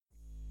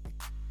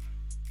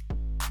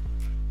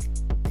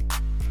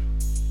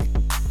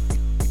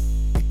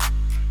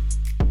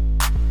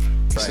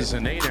This is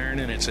an 8-iron,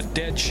 and it's a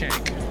dead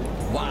shank.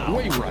 Wow.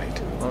 Way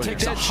right. Oh,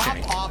 takes a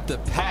hop off the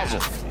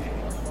path.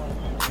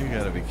 You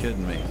got to be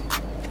kidding me.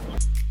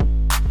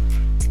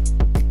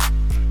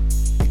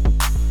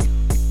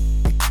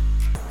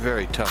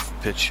 Very tough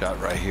pitch shot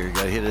right here. You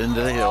got to hit it into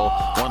the hill.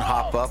 One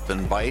hop up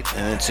and bite,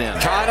 and it's in.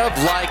 Kind of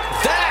like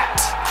that.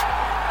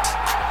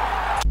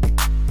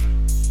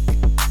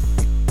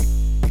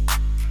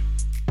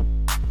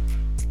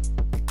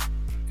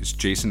 It's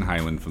Jason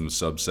Hyland from the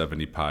Sub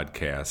 70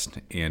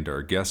 podcast, and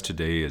our guest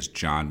today is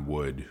John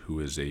Wood, who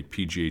is a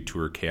PGA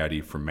Tour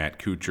caddy for Matt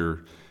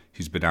Kuchar.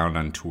 He's been out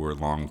on tour a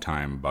long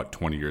time, about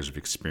 20 years of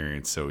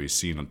experience, so he's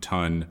seen a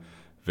ton.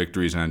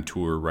 Victories on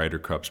tour, Ryder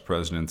Cups,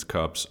 President's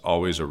Cups,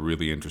 always a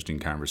really interesting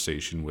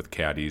conversation with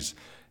caddies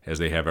as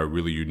they have a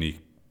really unique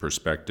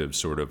perspective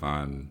sort of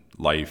on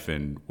life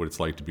and what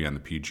it's like to be on the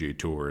PGA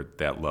Tour at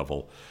that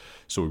level.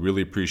 So we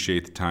really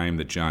appreciate the time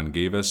that John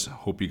gave us.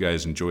 Hope you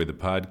guys enjoy the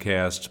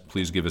podcast.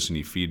 Please give us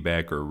any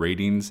feedback or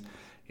ratings.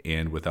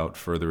 And without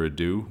further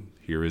ado,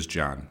 here is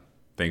John.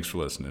 Thanks for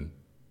listening.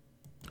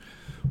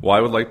 Well,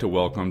 I would like to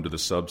welcome to the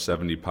Sub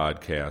 70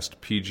 podcast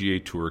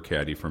PGA Tour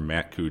caddy for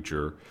Matt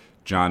Kuchar,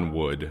 John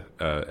Wood,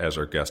 as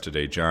our guest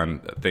today. John,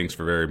 thanks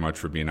very much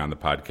for being on the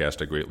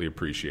podcast. I greatly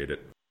appreciate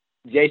it.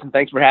 Jason,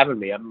 thanks for having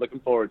me. I'm looking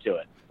forward to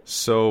it.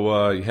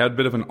 So you had a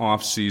bit of an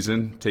off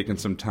season, taking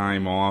some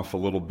time off a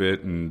little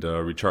bit and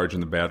recharging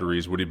the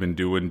batteries. What have you been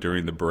doing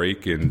during the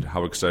break, and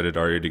how excited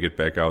are you to get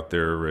back out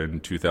there in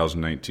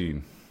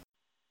 2019?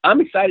 I'm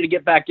excited to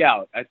get back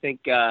out. I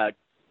think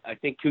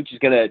Cooch is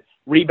going to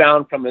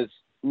rebound from his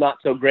not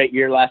so great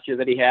year last year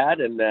that he had,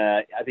 and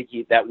I think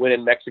that win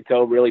in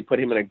Mexico really put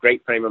him in a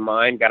great frame of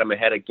mind, got him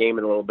ahead of game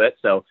in a little bit.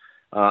 So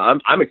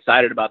I'm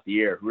excited about the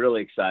year,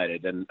 really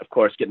excited, and of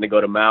course getting to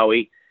go to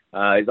Maui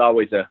is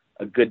always a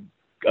good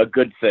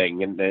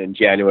thing in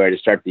January to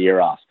start the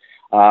year off.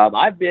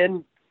 I've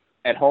been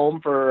at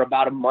home for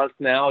about a month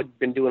now.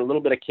 Been doing a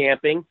little bit of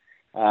camping.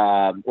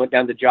 Went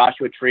down to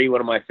Joshua Tree, one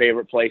of my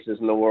favorite places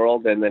in the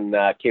world, and then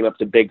came up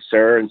to Big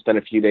Sur and spent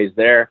a few days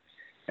there.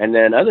 And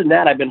then other than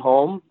that, I've been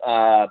home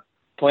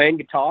playing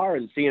guitar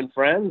and seeing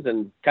friends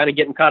and kind of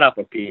getting caught up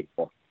with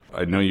people.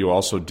 I know you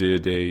also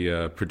did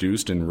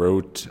produced and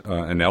wrote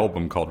an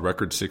album called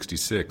Record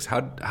 66.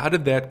 How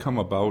did that come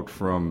about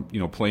from,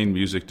 playing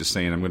music to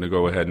saying, I'm going to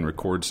go ahead and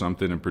record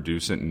something and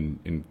produce it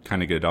and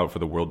kind of get it out for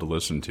the world to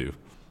listen to?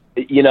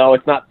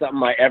 It's not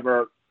something I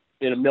ever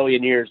in a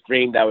million years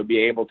dreamed I would be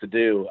able to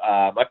do.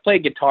 I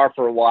played guitar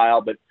for a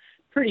while, but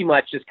pretty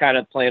much just kind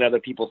of playing other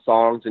people's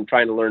songs and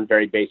trying to learn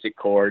very basic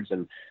chords.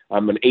 And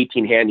I'm an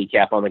 18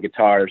 handicap on the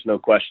guitar. There's no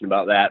question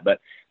about that. But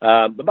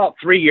about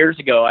 3 years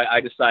ago, I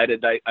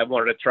decided I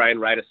wanted to try and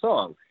write a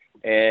song.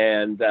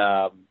 And,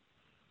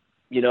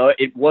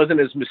 it wasn't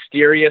as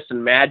mysterious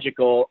and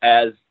magical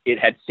as it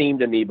had seemed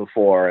to me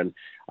before. And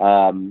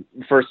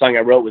the first song I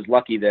wrote was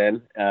Lucky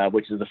Then,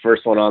 which is the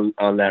first one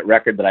on that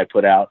record that I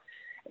put out.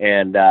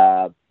 And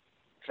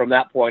from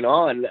that point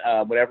on,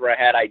 whenever I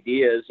had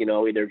ideas,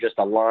 either just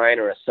a line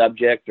or a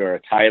subject or a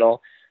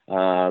title,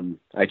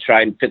 I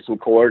tried and fit some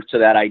chords to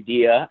that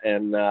idea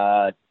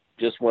and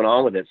just went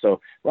on with it. So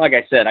like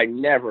I said, I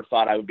never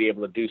thought I would be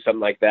able to do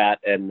something like that.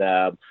 And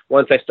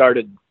once I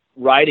started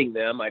writing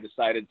them, I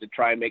decided to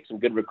try and make some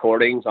good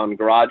recordings on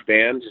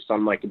GarageBand, just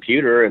on my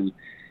computer, and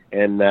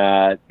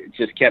it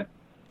just kept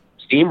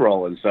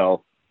steamrolling.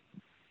 So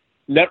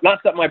not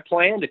something I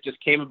planned, it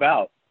just came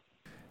about.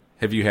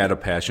 Have you had a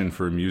passion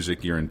for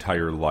music your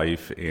entire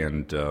life?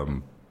 And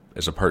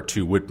as a part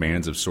two, what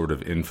bands have sort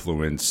of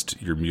influenced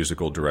your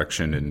musical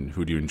direction, and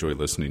who do you enjoy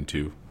listening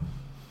to?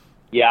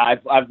 Yeah,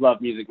 I've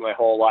loved music my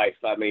whole life.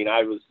 I mean,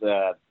 I was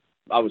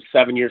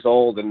 7 years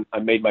old, and I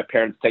made my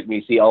parents take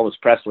me to see Elvis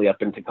Presley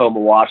up in Tacoma,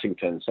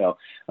 Washington. So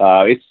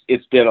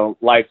it's been a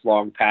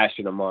lifelong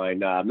passion of mine.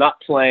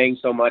 Not playing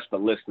so much,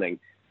 but listening.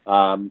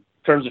 In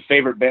terms of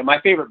favorite band,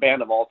 my favorite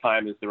band of all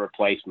time is The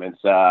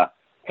Replacements.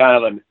 Kind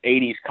of an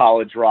 80s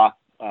college rock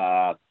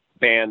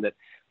band that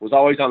was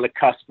always on the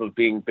cusp of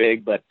being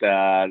big, but,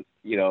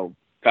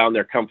 found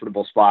their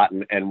comfortable spot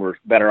and were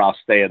better off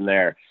staying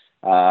there.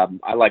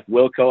 I like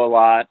Wilco a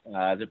lot.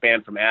 There's a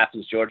band from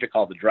Athens, Georgia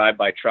called the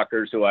Drive-By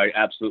Truckers, who I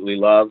absolutely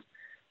love.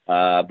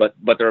 But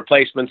The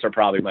Replacements are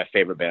probably my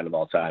favorite band of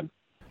all time.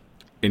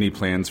 Any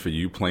plans for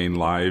you playing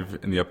live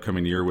in the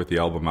upcoming year with the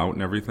album out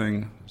and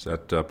everything? Is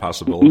that a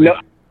possibility? No.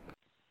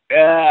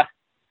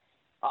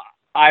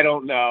 I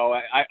don't know.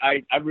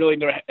 I really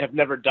have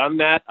never done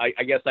that.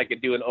 I guess I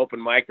could do an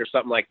open mic or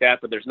something like that,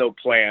 but there's no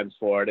plans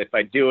for it. If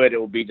I do it, it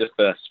will be just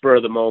a spur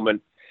of the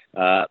moment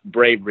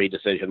bravery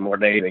decision more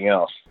than anything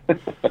else.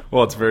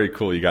 Well, it's very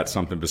cool. You got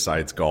something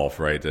besides golf,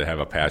 right, to have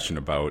a passion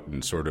about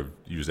and sort of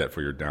use that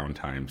for your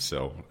downtime.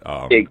 So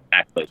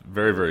exactly.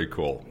 Very, very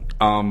cool.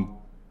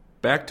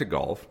 Back to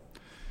golf.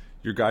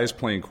 Your guy's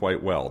playing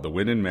quite well. The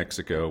win in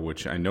Mexico,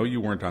 which I know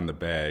you weren't on the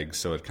bag,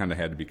 so it kind of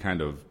had to be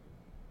kind of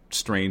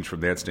strange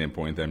from that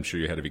standpoint. I'm sure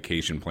you had a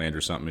vacation planned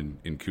or something,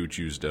 and Cooch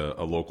used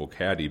a local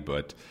caddy.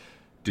 But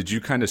did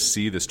you kind of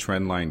see this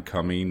trend line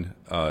coming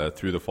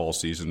through the fall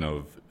season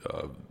of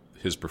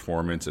his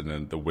performance and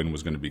then the win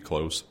was going to be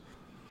close?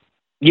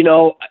 You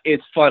know,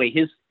 it's funny.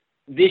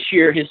 This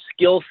year, his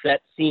skill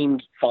set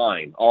seemed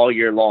fine all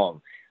year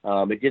long.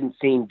 It didn't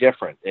seem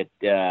different.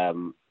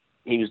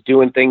 He was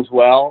doing things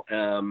well,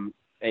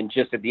 and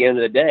just at the end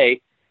of the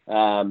day,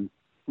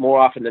 more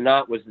often than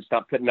not, was just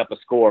not putting up a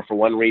score for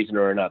one reason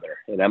or another.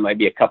 And that might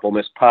be a couple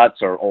missed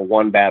putts or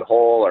one bad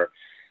hole.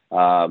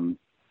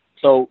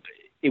 So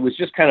it was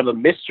just kind of a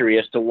mystery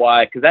as to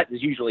why, because that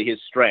is usually his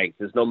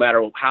strength, is no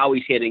matter how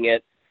he's hitting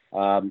it,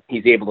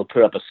 he's able to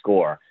put up a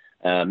score.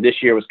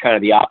 This year was kind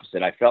of the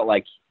opposite. I felt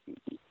like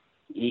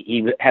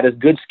he had a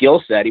good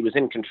skill set. He was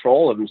in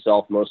control of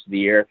himself most of the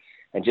year,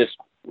 and just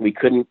we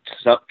couldn't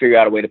figure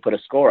out a way to put a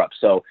score up.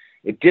 So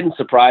it didn't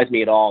surprise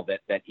me at all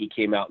that he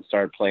came out and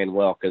started playing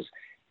well, because,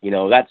 you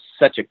know, that's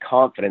such a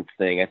confidence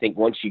thing. I think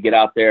once you get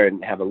out there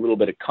and have a little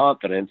bit of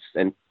confidence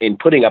and in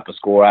putting up a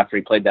score after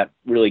he played that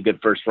really good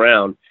first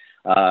round,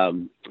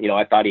 you know,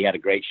 I thought he had a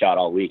great shot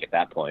all week at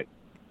that point.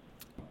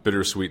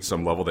 Bittersweet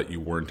some level that you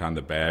weren't on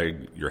the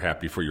bag. You're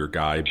happy for your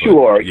guy. But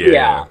sure,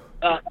 yeah.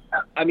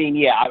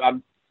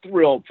 I'm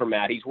thrilled for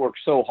Matt. He's worked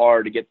so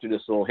hard to get through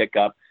this little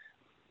hiccup.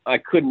 I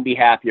couldn't be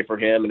happier for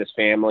him and his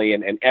family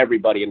and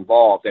everybody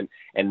involved.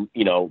 And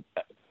you know,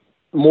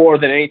 more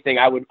than anything,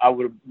 I would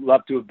have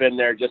loved to have been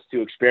there just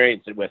to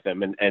experience it with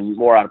him, and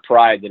more out of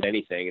pride than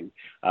anything.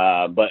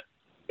 But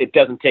it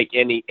doesn't take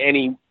any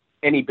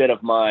bit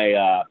of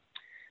my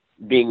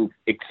being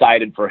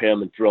excited for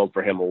him and thrilled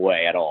for him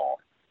away at all.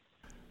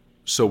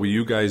 So will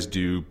you guys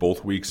do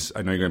both weeks?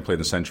 I know you're going to play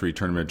the Century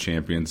Tournament of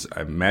Champions.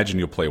 I imagine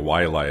you'll play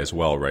Waialae as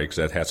well, right? Because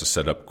that has to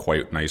set up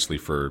quite nicely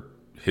for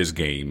his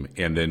game.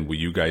 And then will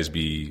you guys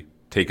be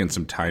taking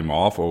some time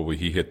off, or will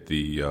he hit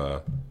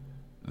the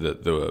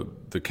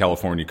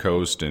California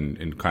coast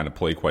and kind of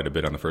play quite a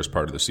bit on the first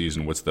part of the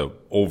season? What's the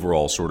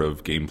overall sort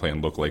of game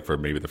plan look like for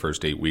maybe the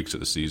first 8 weeks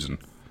of the season?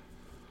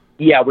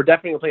 Yeah, we're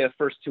definitely going to play the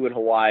first two in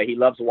Hawaii. He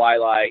loves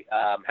Waialae.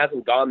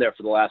 Hasn't gone there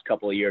for the last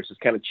couple of years. It's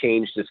kind of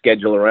changed his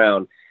schedule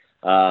around.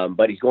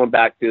 But he's going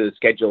back to the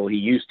schedule he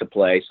used to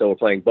play. So we're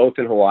playing both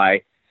in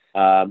Hawaii.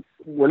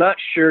 We're not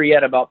sure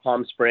yet about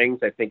Palm Springs.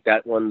 I think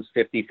that one's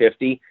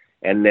 50-50.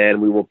 And then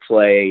we will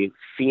play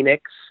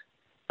Phoenix.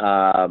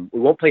 We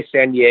won't play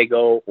San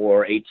Diego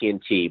or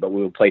AT&T, but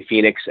we will play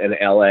Phoenix and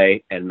LA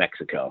and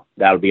Mexico.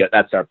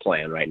 That's our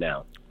plan right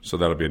now. So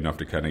that'll be enough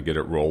to kind of get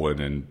it rolling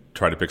and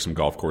try to pick some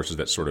golf courses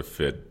that sort of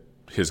fit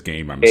his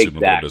game, I'm assuming,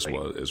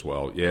 exactly. as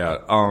well. Yeah.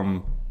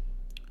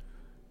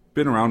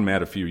 Been around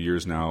Matt a few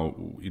years now,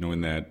 you know, in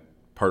that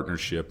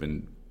partnership.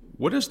 And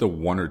what is the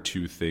one or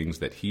two things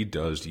that he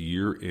does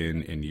year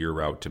in and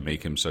year out to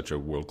make him such a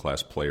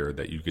world-class player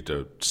that you get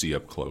to see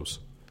up close?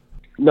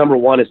 Number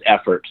one is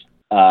effort.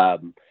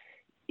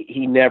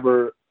 He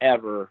never,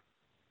 ever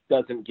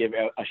doesn't give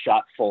a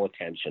shot full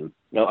attention.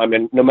 No, I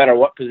mean, no matter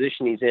what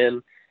position he's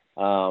in,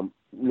 no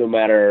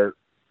matter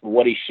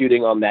what he's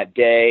shooting on that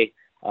day,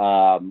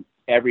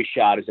 every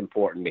shot is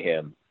important to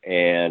him.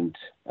 And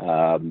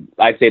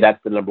I'd say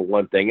that's the number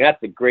one thing.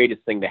 That's the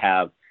greatest thing to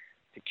have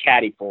to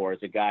caddy for,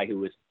 is a guy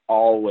who is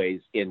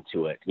always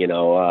into it. You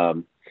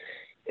know,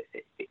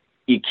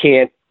 you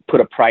can't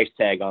put a price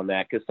tag on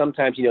that, because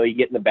sometimes, you know, you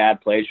get in a bad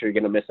place or you're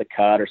going to miss a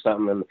cut or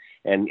something,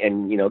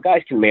 and you know,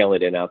 guys can mail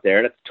it in out there,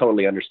 and it's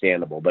totally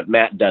understandable, but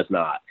Matt does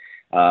not.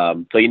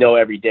 So, you know,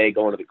 every day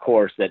going to the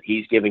course that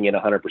he's giving it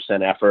 100%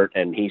 effort,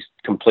 and he's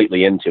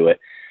completely into it.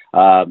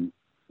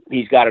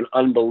 He's got an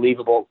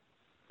unbelievable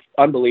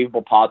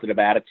positive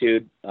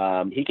attitude.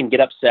 He can get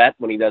upset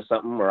when he does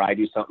something or I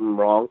do something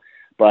wrong,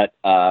 but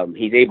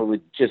he's able to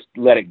just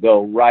let it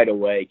go right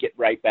away, get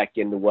right back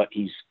into what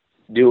he's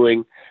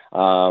doing.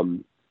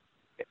 And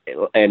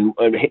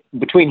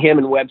between him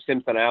and Webb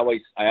Simpson, I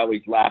always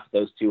laugh at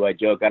those two. I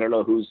joke, I don't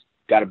know who's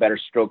got a better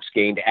strokes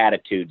gained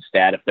attitude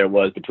stat, if there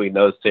was, between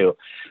those two,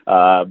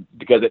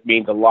 because it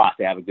means a lot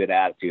to have a good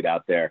attitude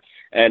out there.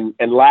 And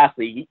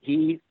lastly,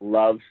 he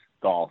loves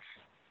golf.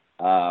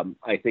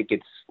 I think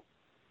it's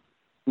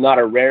not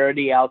a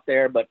rarity out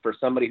there, but for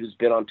somebody who's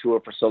been on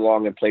tour for so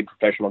long and played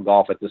professional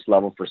golf at this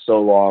level for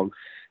so long,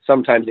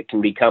 sometimes it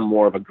can become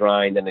more of a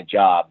grind than a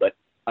job. But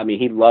I mean,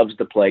 he loves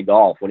to play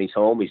golf. When he's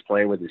home, he's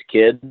playing with his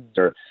kids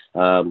or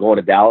going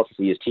to Dallas to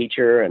see his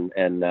teacher. And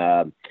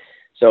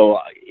so,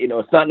 you know,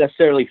 it's not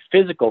necessarily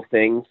physical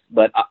things,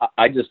 but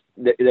I just,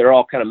 they're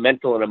all kind of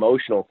mental and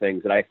emotional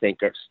things that I think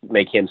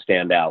make him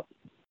stand out.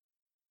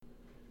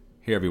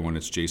 Hey everyone,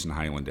 it's Jason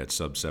Highland at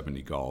Sub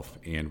 70 Golf,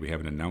 and we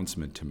have an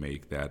announcement to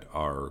make that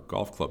our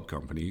golf club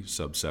company,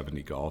 Sub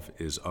 70 Golf,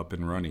 is up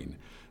and running.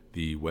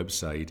 The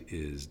website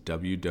is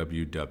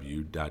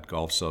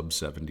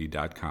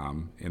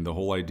www.golfsub70.com, and the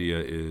whole idea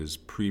is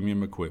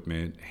premium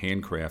equipment,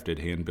 handcrafted,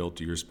 hand-built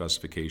to your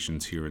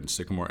specifications here in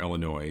Sycamore,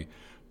 Illinois,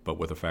 but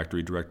with a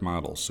factory direct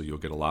model, so you'll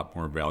get a lot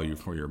more value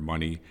for your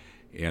money,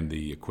 and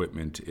the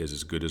equipment is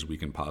as good as we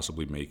can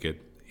possibly make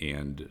it,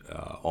 and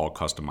all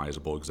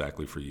customizable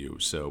exactly for you.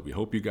 So we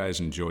hope you guys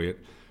enjoy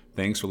it.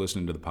 Thanks for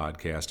listening to the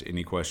podcast.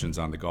 Any questions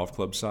on the golf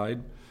club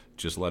side,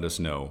 just let us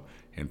know.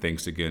 And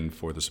thanks again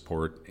for the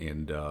support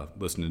and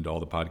listening to all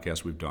the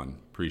podcasts we've done.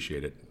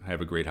 Appreciate it.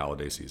 Have a great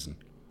holiday season.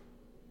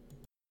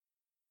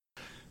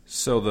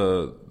 So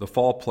the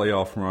fall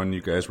playoff run,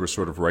 you guys were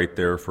sort of right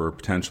there for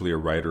potentially a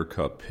Ryder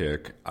Cup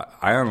pick.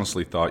 I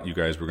honestly thought you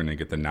guys were going to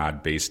get the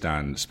nod based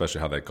on,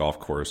 especially how that golf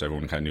course,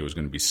 everyone kind of knew it was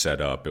going to be set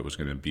up. It was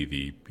going to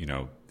be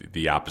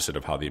the opposite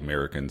of how the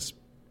Americans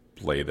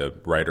play the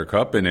Ryder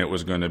Cup, and it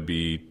was going to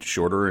be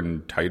shorter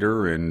and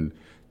tighter and,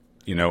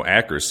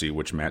 accuracy,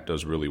 which Matt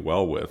does really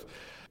well with.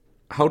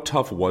 How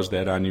tough was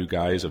that on you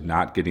guys of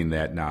not getting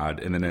that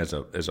nod? And then as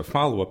a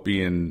follow-up,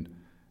 being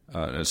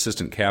an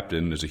assistant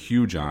captain is a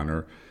huge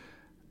honor.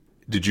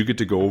 Did you get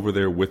to go over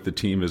there with the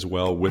team as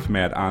well, with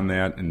Matt on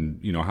that? And,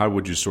 how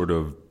would you sort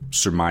of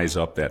surmise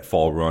up that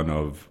fall run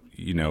of,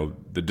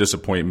 the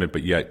disappointment,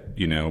 but yet,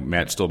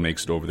 Matt still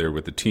makes it over there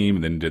with the team?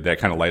 And then did that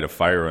kind of light a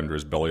fire under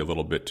his belly a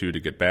little bit, too, to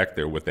get back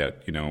there with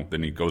that,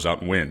 then he goes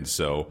out and wins.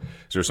 So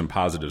is there some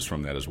positives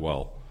from that as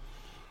well?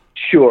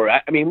 Sure.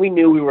 I mean, we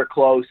knew we were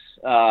close,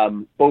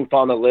 both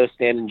on the list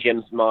and in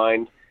Jim's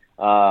mind,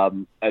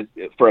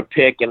 for a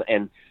pick.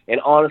 And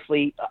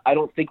honestly, I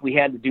don't think we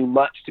had to do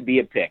much to be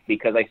a pick,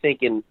 because I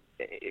think in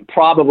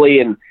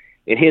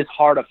his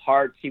heart of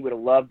hearts, he would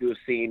have loved to have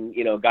seen,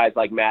 guys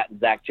like Matt and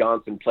Zach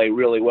Johnson play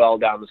really well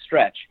down the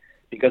stretch,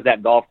 because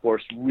that golf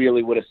course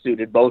really would have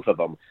suited both of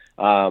them.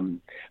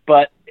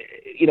 But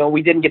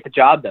we didn't get the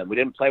job done. We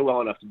didn't play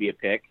well enough to be a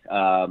pick.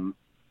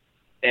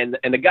 And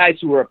the guys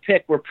who were a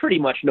pick were pretty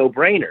much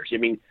no-brainers. I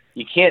mean,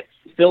 you can't.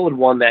 Phil had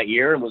won that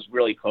year and was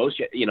really close.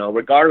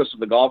 Regardless of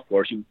the golf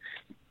course,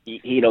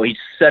 he's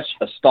such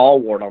a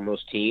stalwart on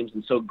those teams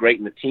and so great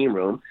in the team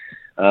room.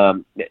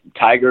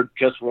 Tiger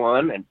just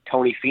won, and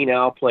Tony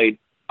Finau played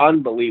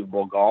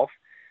unbelievable golf,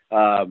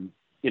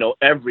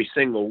 every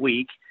single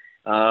week.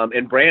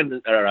 And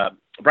Bryson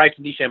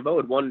DeChambeau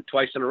had won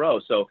twice in a row.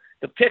 So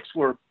the picks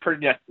were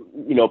pretty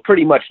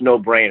much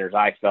no-brainers,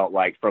 I felt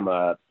like, from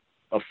a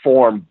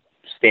form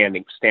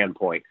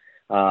standpoint.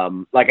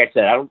 Like I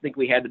said, I don't think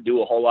we had to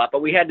do a whole lot,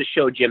 but we had to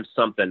show Jim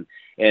something,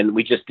 and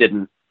we just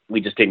didn't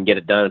get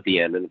it done at the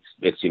end. And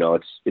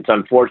it's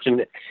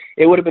unfortunate.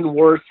 It would have been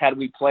worse had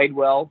we played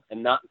well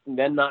and not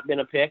been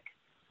a pick.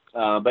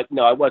 But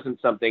no, it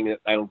wasn't something that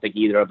I don't think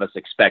either of us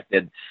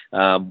expected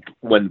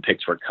when the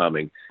picks were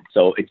coming.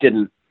 So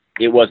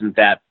it wasn't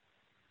that,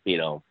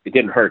 it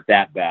didn't hurt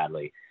that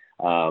badly.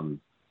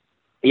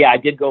 I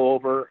did go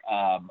over.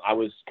 I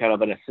was kind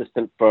of an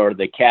assistant for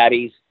the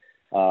caddies,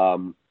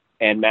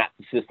 and Matt's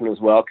assistant as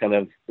well, kind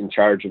of in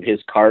charge of his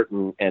cart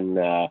and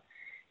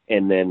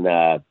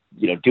then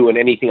doing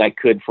anything I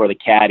could for the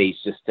caddies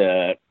just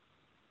to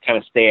kind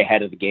of stay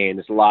ahead of the game.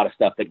 There's a lot of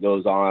stuff that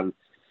goes on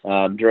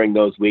during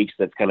those weeks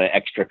that's kind of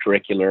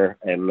extracurricular,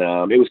 and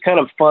it was kind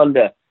of fun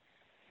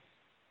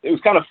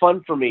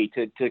for me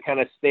to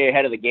kind of stay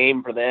ahead of the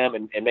game for them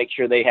and make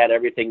sure they had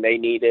everything they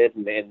needed,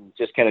 and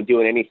just kind of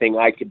doing anything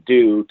I could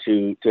do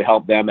to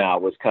help them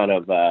out was kind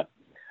of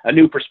a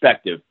new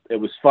perspective. It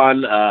was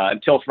fun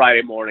until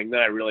Friday morning. Then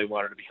I really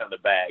wanted to be on the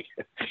bag.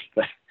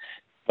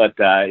 but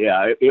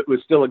it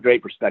was still a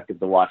great perspective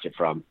to watch it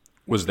from.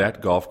 Was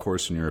that golf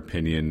course, in your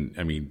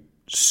opinion,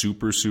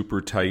 super,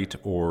 super tight,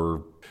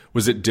 or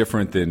was it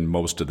different than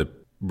most of the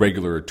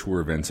regular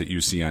tour events that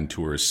you see on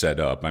tours set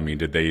up?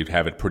 Did they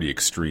have it pretty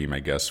extreme, I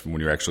guess,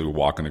 when you're actually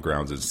walking the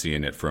grounds and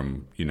seeing it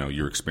from,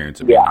 your experience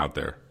of being out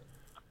there?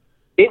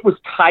 It was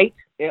tight.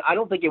 I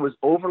don't think it was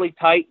overly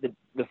tight.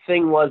 The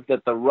thing was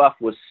that the rough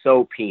was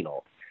so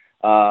penal.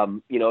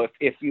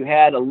 If you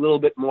had a little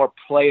bit more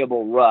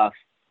playable rough,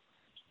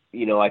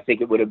 I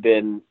think it would have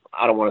been,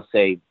 I don't want to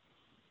say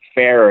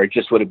fair, it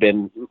just would have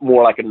been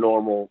more like a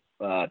normal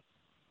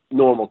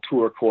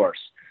tour course.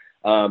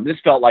 This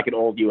felt like an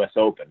old U.S.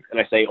 Open, and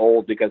I say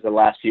old because the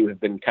last few have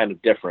been kind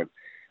of different.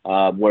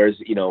 Whereas,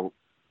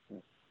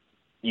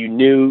 you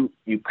knew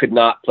you could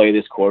not play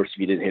this course if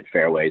you didn't hit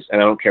fairways,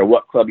 and I don't care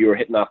what club you were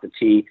hitting off the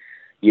tee,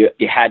 you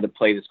had to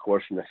play this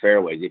course from the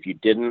fairways. If you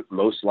didn't,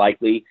 most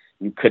likely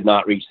you could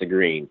not reach the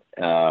green.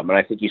 And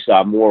I think you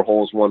saw more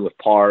holes won with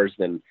pars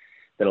than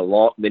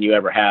you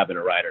ever have in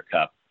a Ryder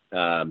Cup,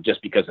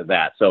 just because of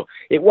that. So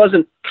it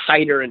wasn't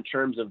tighter in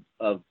terms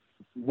of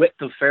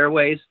width of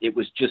fairways. It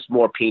was just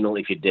more penal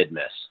if you did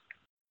miss.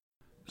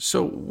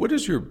 So what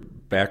is your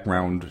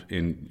background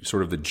in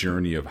sort of the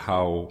journey of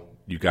how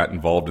you got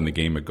involved in the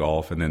game of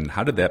golf, and then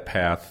how did that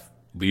path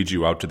lead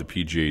you out to the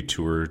PGA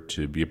Tour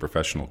to be a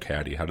professional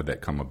caddy? How did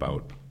that come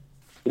about?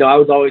 I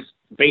was always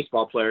a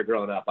baseball player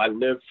growing up. I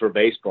lived for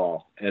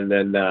baseball. And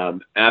then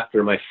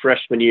after my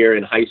freshman year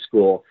in high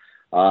school,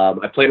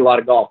 I played a lot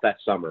of golf that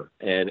summer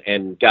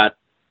and got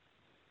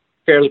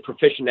fairly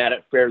proficient at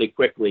it fairly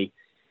quickly.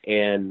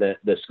 And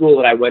the school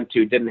that I went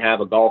to didn't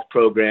have a golf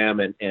program,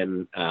 and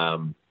I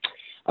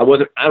don't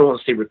want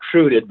to say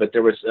recruited, but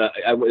there was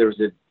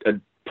a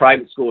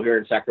private school here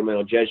in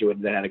Sacramento,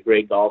 Jesuit, that had a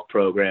great golf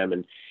program,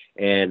 and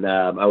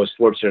I was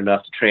fortunate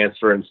enough to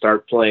transfer and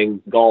start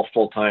playing golf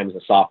full time as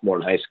a sophomore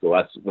in high school.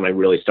 That's when I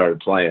really started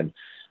playing.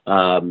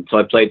 So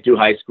I played through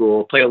high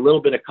school, played a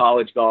little bit of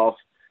college golf,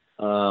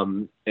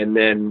 and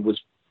then was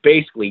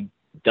basically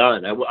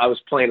done. I was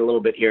playing a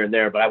little bit here and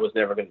there, but I was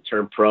never going to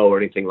turn pro or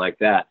anything like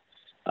that.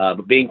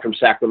 But being from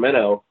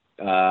Sacramento,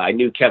 I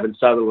knew Kevin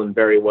Sutherland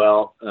very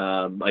well.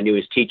 I knew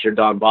his teacher,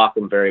 Don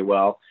Bauckham, very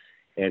well.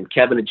 And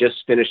Kevin had just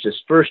finished his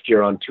first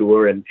year on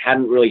tour and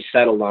hadn't really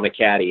settled on a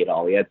caddy at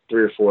all. He had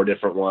 3 or 4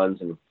 different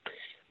ones.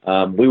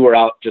 And we were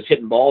out just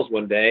hitting balls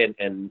one day,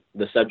 and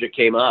the subject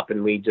came up,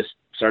 and we just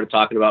started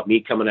talking about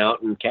me coming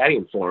out and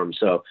caddying for him.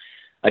 So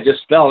I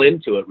just fell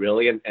into it,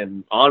 really,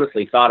 and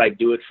honestly thought I'd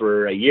do it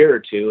for a year or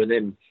two and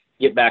then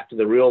get back to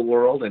the real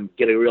world and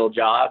get a real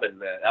job. And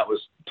that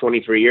was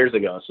 23 years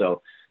ago.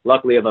 So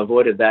luckily I've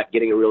avoided that,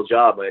 getting a real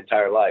job, my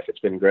entire life. It's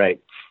been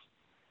great.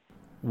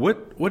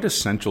 What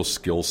essential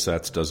skill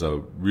sets does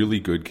a really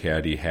good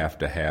caddy have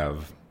to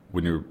have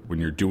when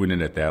you're doing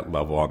it at that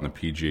level on the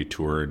PGA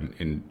Tour,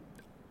 and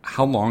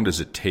how long does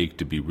it take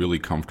to be really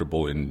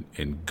comfortable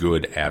and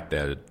good at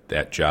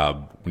that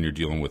job when you're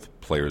dealing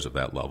with players of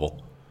that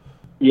level?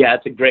 Yeah,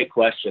 it's a great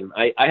question.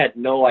 I had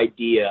no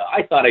idea.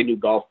 I thought I knew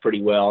golf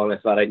pretty well, and I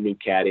thought I knew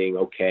caddying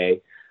okay.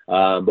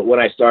 But when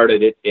I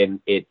started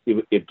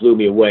it blew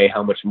me away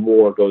how much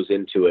more goes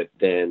into it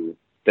than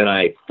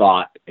I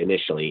thought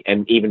initially.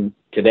 And even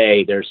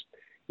today, there's,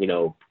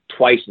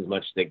 twice as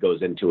much that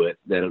goes into it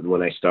than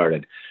when I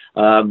started.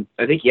 I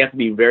think you have to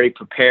be very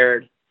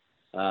prepared.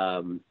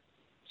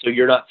 So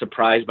you're not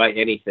surprised by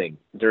anything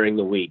during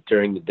the week,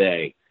 during the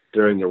day,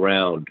 during the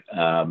round.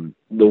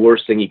 The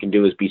worst thing you can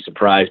do is be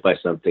surprised by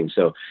something.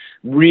 So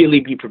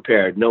really be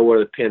prepared. Know where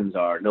the pins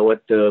are. Know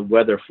what the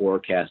weather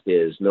forecast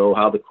is. Know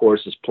how the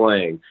course is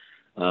playing.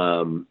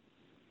 I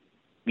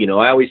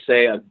always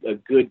say a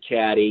good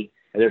caddy,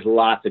 and there's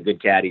lots of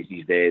good caddies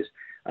these days,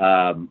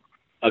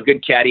 a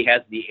good caddy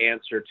has the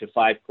answer to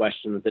 5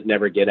 questions that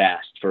never get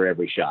asked for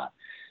every shot.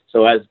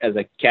 So as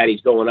a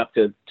caddy's going up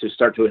to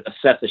start to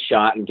assess a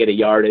shot and get a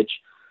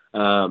yardage,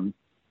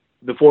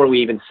 before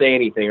we even say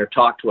anything or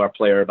talk to our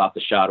player about the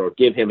shot or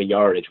give him a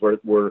yardage,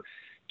 we're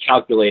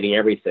calculating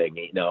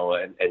everything,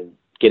 and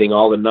getting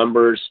all the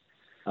numbers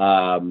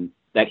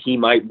that he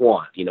might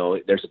want.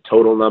 There's a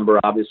total number,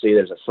 obviously,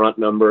 there's a front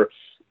number,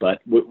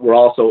 but we're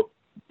also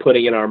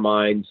putting in our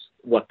minds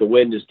what the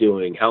wind is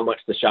doing, how much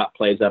the shot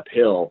plays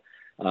uphill,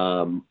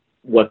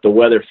 what the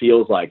weather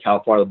feels like,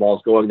 how far the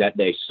ball's going that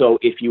day. So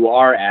if you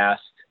are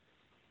asked,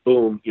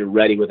 boom, you're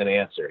ready with an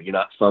answer. You're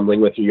not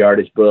fumbling with your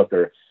yardage book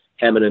or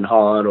hemming and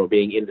hawing or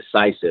being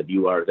indecisive.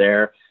 You are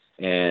there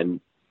and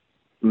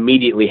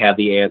immediately have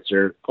the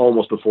answer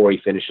almost before he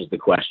finishes the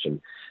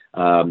question.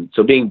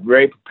 So being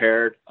very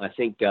prepared, I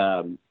think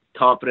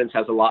confidence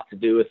has a lot to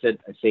do with it.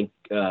 I think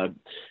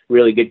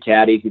really good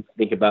caddies, you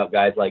think about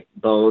guys like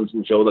Bones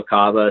and Joe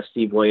LaCava,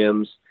 Steve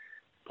Williams,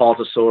 Paul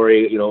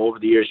Tesori, over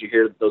the years you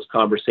hear those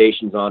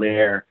conversations on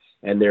air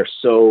and they're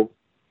so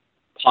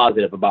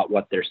positive about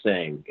what they're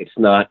saying. It's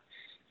not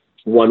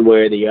one way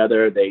or the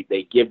other.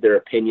 They give their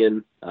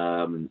opinion.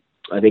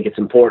 I think it's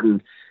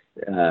important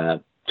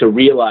to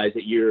realize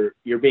that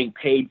you're being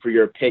paid for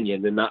your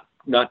opinion and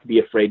not to be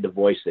afraid to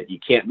voice it. You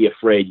can't be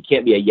afraid. You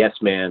can't be a yes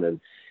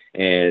man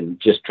and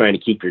just trying to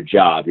keep your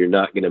job. You're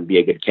not going to be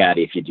a good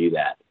caddy if you do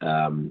that.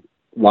 A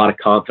lot of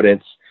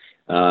confidence.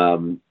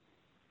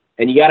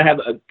 And you got to have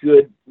a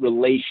good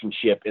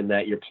relationship in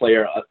that your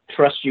player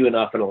trusts you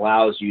enough and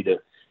allows you to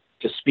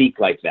speak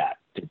like that.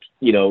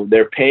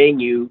 They're paying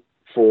you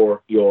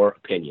for your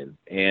opinion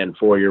and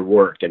for your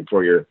work and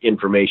for your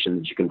information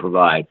that you can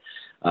provide.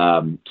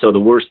 So the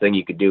worst thing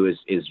you could do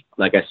is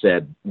like I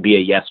said, be a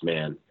yes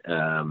man.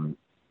 And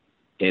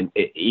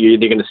you're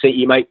either going to say,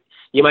 you might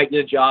get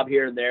a job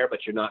here and there,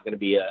 but you're not going to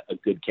be a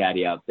good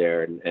caddy out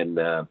there. And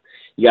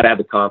you got to have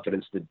the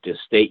confidence to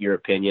state your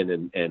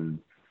opinion and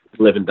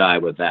live and die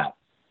with that.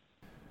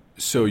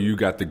 So you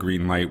got the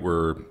green light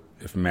where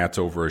if Matt's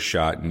over a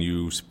shot and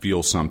you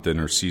feel something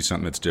or see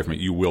something that's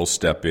different, you will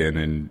step in.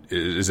 And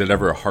is it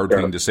ever a hard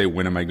thing to say,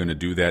 when am I going to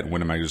do that?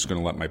 When am I just going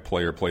to let my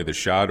player play the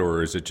shot?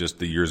 Or is it just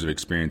the years of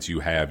experience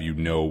you have,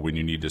 when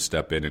you need to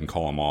step in and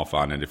call them off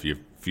on it if you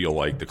feel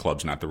like the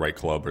club's not the right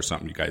club or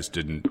something you guys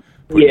didn't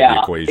put in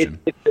the equation?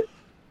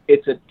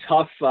 It's a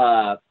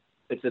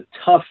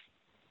tough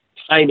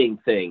timing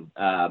thing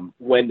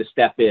when to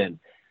step in.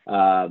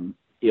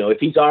 If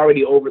he's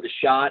already over the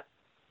shot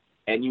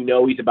and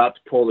he's about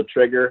to pull the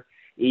trigger,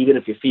 even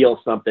if you feel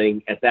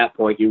something at that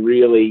point, you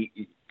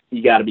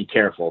got to be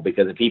careful,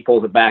 because if he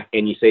pulls it back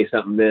and you say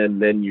something,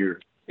 then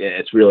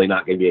it's really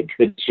not going to be a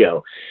good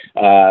show.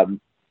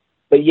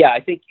 But yeah, I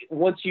think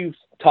once you've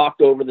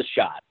talked over the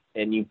shot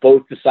and you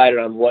both decided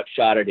on what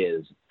shot it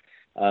is,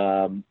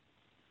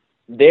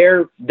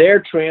 they're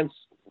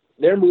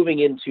moving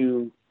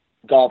into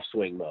golf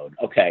swing mode.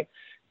 Okay,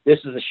 this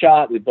is a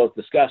shot. We both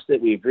discussed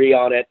it. We agree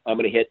on it. I'm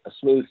going to hit a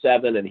smooth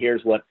 7, and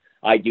here's what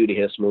I do to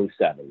hit a smooth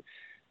 7.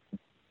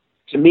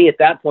 To me, at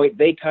that point,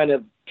 they kind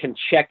of can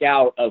check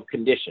out of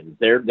conditions.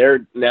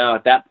 They're now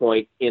at that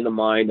point in the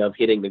mind of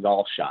hitting the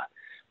golf shot.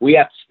 We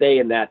have to stay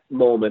in that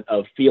moment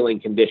of feeling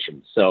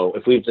conditions. So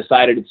if we've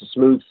decided it's a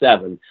smooth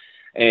 7,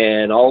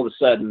 and all of a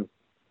sudden,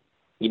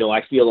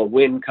 I feel a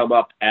wind come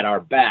up at our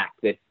back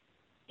that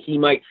he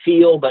might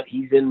feel, but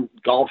he's in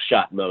golf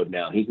shot mode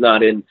now. He's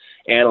not in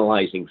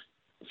analyzing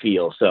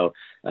feel. So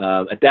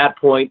at that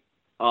point,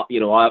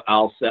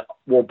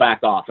 we'll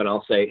back off and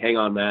I'll say, hang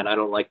on, man, I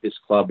don't like this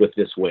club with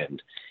this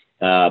wind.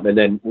 And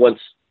then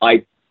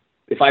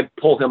if I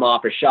pull him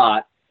off a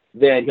shot,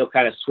 then he'll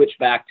kind of switch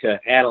back to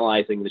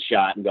analyzing the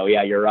shot and go,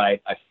 yeah, you're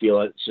right. I feel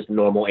it's just a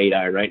normal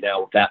 8-iron right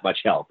now with that much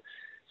help.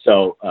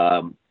 So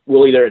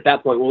at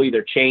that point, we'll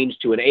either change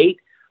to an 8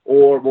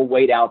 or we'll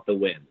wait out the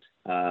wind.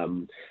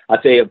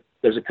 I'd say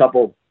there's a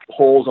couple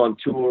holes on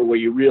tour where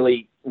you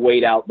really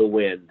wait out the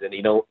wind and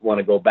you don't want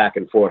to go back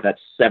and forth.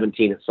 That's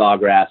 17 at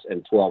Sawgrass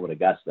and 12 at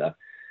Augusta.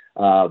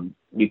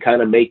 You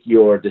kind of make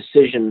your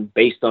decision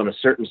based on a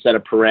certain set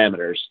of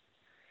parameters.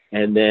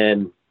 And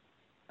then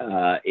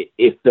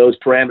if those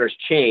parameters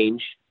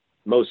change,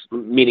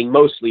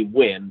 mostly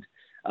wind,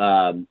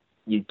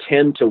 you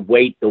tend to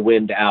wait the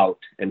wind out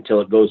until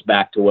it goes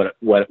back to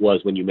what it was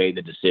when you made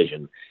the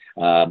decision.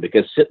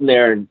 Because sitting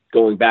there and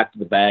going back to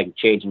the bag and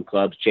changing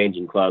clubs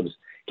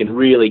can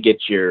really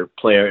get your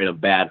player in a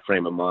bad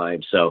frame of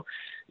mind. So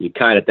you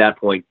kind of at that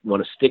point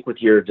want to stick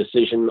with your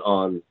decision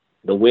on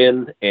the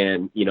wind.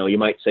 And, you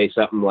might say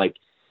something like,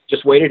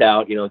 just wait it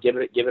out, give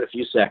it a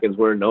few seconds.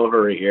 We're in no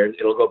hurry here.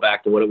 It'll go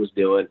back to what it was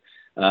doing.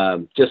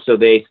 Just so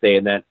they stay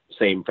in that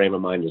same frame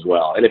of mind as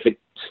well. And if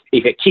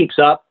it keeps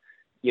up,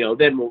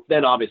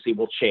 then obviously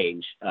we'll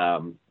change.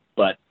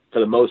 But for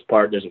the most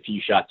part, there's a few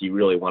shots you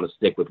really want to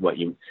stick with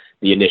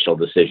the initial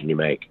decision you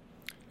make.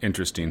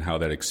 Interesting how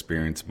that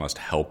experience must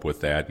help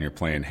with that. And you're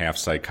playing half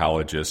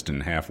psychologist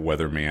and half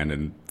weatherman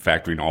and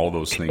factoring all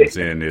those things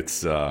in.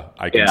 It's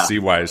I can see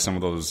why some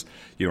of those,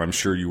 I'm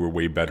sure you were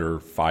way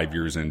better 5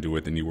 years into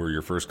it than you were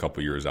your first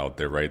couple years out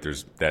there, right?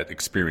 There's that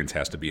experience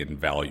has to be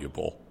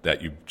invaluable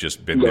that you've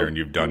just been there and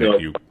you've done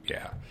it.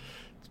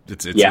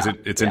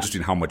 It's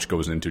interesting how much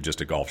goes into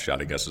just a golf shot,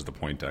 I guess is the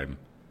point I'm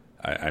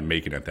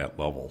making at that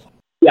level.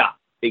 Yeah,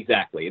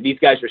 exactly. These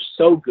guys are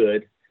so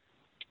good.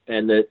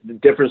 And the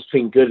difference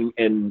between good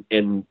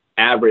and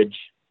average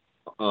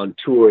on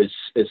tour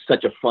is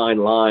such a fine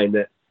line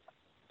that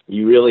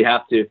you really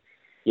have to,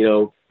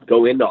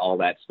 go into all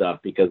that stuff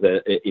because,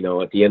 at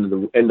the end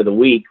of the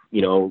week,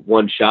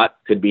 one shot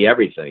could be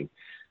everything.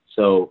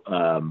 So,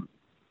 I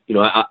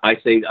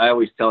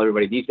always tell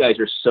everybody, these guys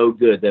are so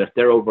good that if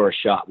they're over a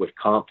shot with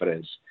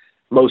confidence,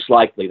 most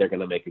likely they're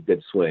going to make a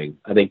good swing.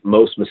 I think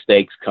most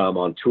mistakes come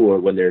on tour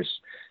when there's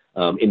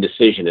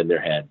indecision in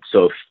their head.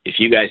 So if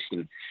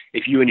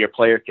you and your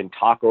player can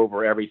talk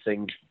over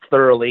everything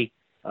thoroughly,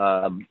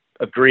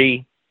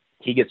 agree,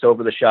 he gets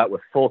over the shot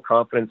with full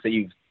confidence that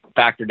you've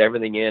factored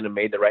everything in and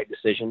made the right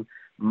decision.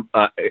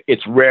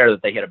 It's rare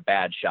that they hit a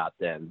bad shot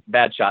then.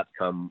 Bad shots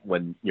come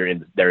when they're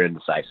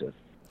indecisive.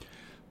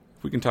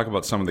 We can talk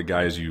about some of the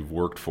guys you've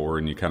worked for,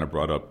 and you kind of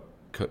brought up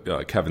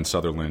Kevin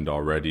Sutherland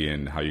already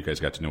and how you guys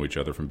got to know each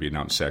other from being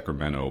out in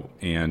Sacramento.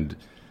 And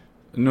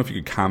I don't know if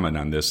you could comment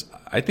on this.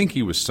 I think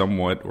he was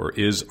somewhat or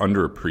is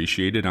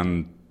underappreciated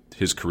on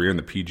his career in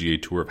the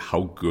PGA Tour of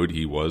how good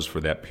he was for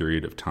that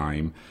period of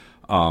time.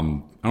 I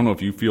don't know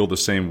if you feel the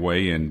same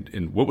way,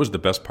 and what was the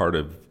best part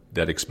of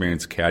that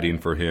experience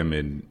caddying for him,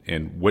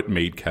 and what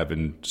made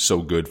Kevin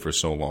so good for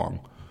so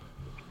long?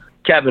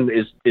 Kevin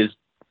is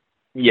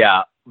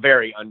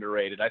very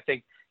underrated. I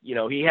think,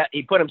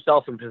 he put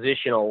himself in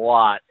position a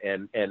lot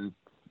and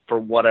for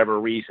whatever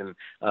reason,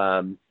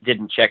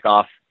 didn't check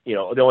off. The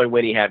only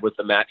win he had was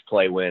the match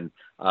play win.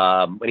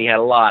 When he had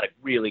a lot of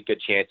really good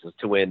chances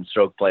to win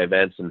stroke play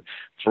events, and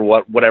for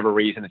whatever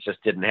reason, it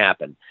just didn't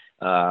happen.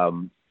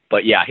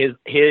 But yeah,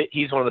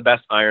 he's one of the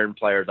best iron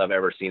players I've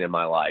ever seen in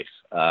my life.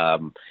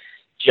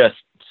 Just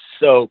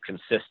so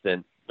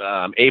consistent,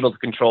 able to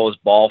control his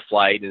ball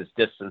flight and his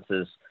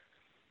distances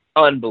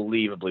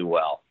unbelievably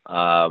well.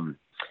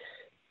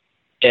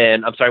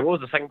 And I'm sorry, what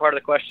was the second part of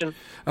the question?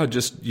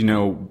 Just,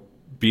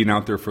 being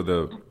out there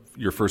for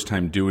your first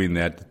time doing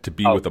that, to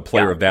be with a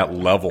player of that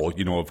level,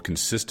 of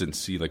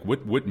consistency, like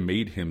what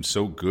made him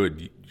so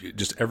good?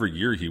 Just every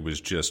year he was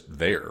just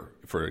there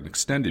for an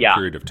extended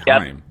period of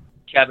time.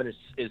 Kevin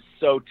is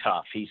so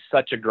tough. He's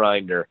such a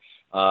grinder.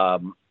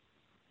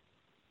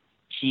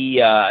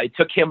 It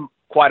took him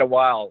quite a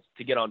while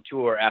to get on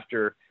tour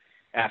after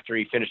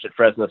he finished at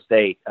Fresno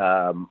State.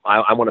 I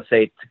want to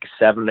say it took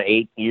 7 to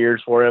 8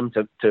 years for him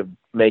to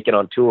make it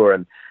on tour,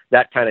 and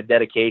that kind of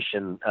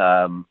dedication.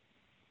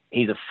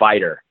 He's a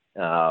fighter.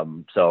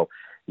 So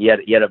he had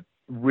a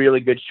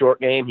really good short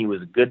game. He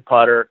was a good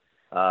putter,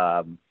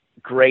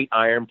 great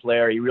iron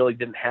player. He really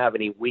didn't have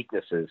any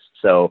weaknesses.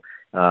 So,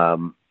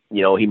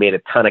 he made a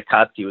ton of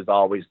cuts. He was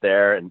always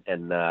there. And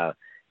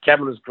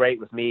Kevin was great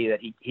with me that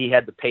he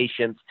had the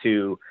patience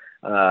to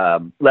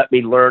let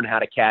me learn how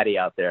to caddy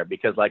out there,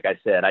 because like I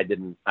said, I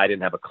didn't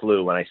have a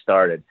clue when I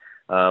started.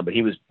 But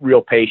he was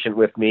real patient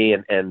with me,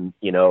 and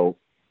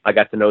I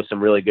got to know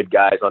some really good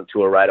guys on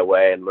tour right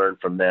away and learn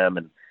from them.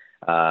 And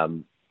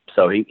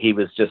so he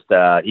was just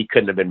he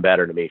couldn't have been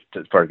better to me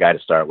for a guy to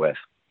start with.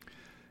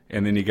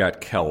 And then you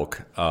got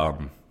Kelk.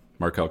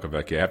 Mark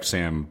Elkovecki. I have to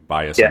say I'm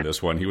biased on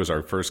this one. He was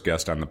our first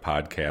guest on the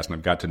podcast, and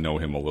I've got to know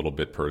him a little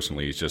bit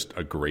personally. He's just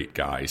a great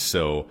guy.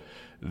 So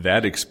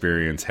that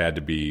experience had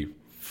to be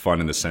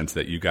fun in the sense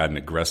that you got an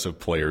aggressive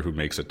player who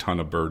makes a ton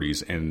of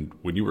birdies, and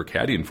when you were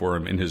caddying for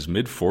him in his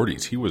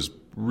mid-40s, he was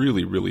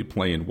really, really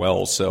playing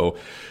well. So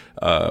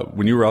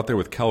when you were out there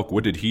with Kelk,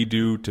 what did he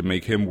do to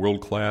make him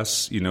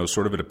world-class,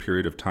 sort of at a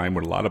period of time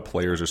when a lot of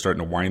players are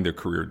starting to wind their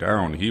career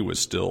down? He was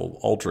still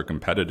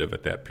ultra-competitive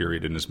at that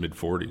period in his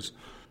mid-40s.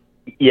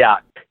 Yeah,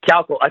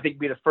 Calco, I think,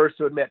 be the first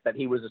to admit that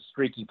he was a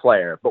streaky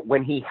player, but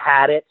when he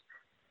had it,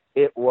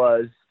 it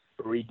was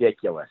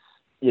ridiculous.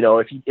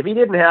 If he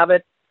didn't have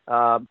it,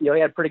 he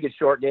had a pretty good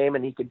short game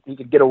and he could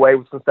get away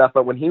with some stuff.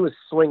 But when he was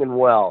swinging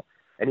well,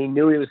 and he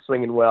knew he was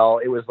swinging well,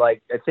 it was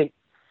like,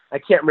 I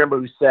can't remember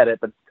who said it,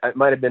 but it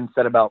might have been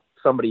said about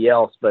somebody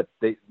else. But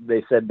they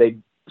said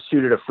they'd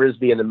shoot at a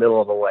frisbee in the middle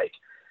of the lake,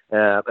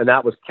 and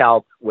that was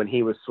Calc when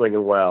he was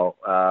swinging well.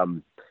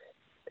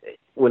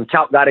 When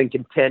Calc got in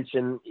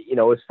contention,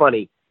 it's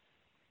funny.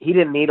 He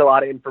didn't need a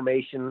lot of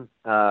information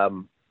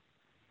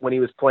when he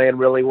was playing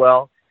really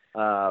well.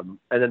 And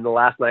then the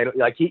last night,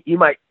 like he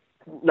might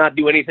not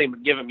do anything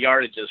but give him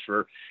yardages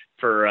for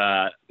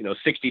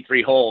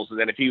 63 holes. And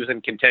then if he was in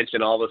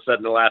contention, all of a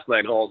sudden the last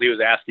 9 holes, he was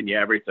asking you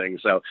everything.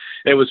 So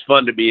it was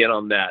fun to be in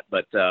on that.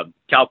 But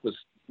Calc was,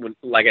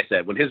 like I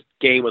said, when his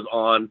game was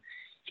on,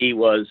 he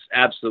was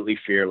absolutely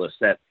fearless.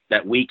 That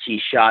week he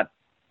shot,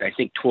 I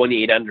think,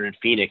 28 under in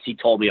Phoenix. He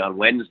told me on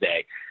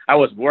Wednesday, I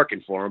wasn't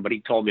working for him, but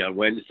he told me on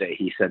Wednesday,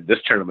 he said, this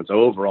tournament's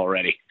over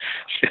already.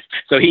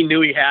 So he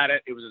knew he had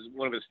it. It was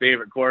one of his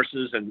favorite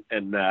courses. And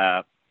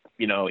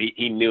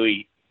he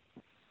knew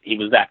he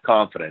was that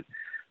confident.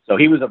 So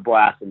he was a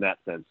blast in that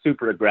sense,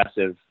 super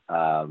aggressive,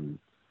 and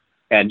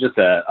just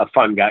a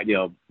fun guy,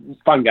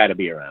 to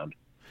be around.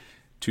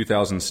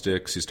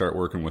 2006, you start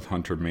working with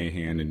Hunter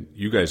Mahan, and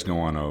you guys go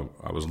on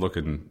I was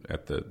looking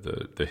at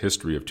the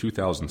history of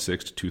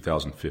 2006 to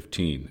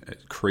 2015.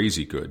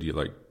 Crazy good.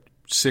 You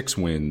 6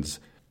 wins,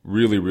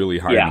 really, really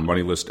high on the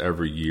money list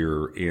every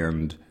year.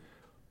 And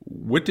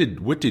what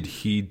did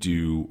he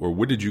do, or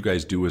what did you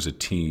guys do as a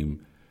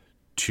team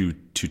to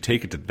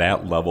take it to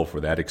that level for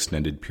that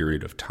extended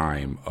period of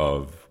time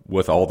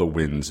with all the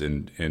wins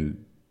and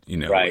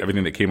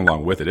everything that came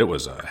along with it? It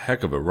was a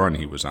heck of a run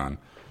he was on.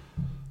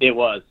 It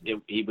was.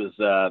 He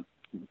was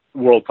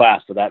world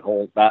class for that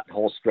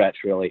whole stretch,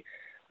 really.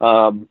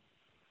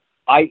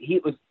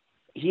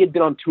 He had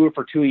been on tour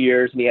for 2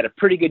 years, and he had a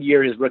pretty good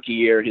year his rookie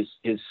year.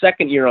 His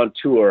second year on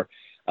tour,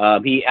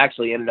 he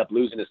actually ended up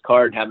losing his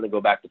card and having to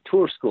go back to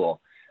tour school.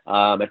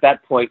 At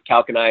that point,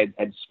 Calc and I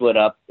had split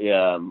up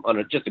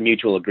on just a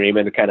mutual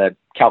agreement.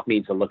 Calc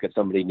needs to look at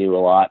somebody new a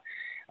lot.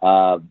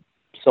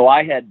 So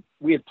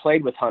we had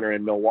played with Hunter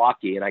in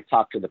Milwaukee, and I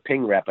talked to the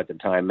Ping rep at the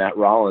time, Matt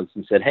Rollins,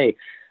 and said, hey,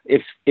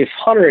 if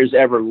Hunter is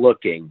ever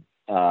looking,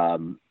 let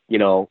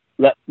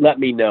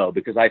me know,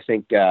 because I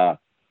think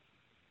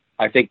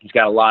he's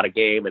got a lot of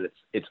game and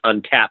it's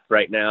untapped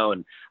right now,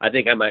 and I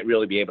think I might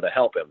really be able to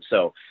help him.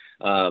 So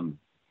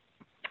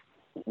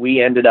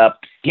he ended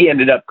up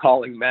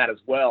calling Matt as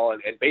well,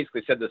 and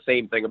basically said the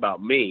same thing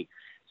about me.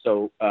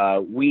 So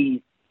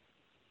we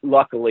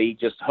luckily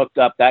just hooked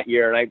up that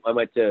year, and I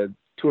went to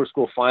tour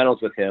school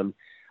finals with him.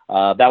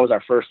 That was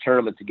our first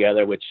tournament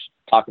together, which,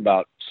 talk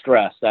about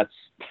stress. That's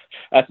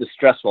as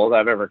stressful as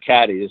I've ever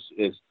caddied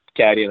is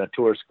caddying a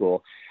tour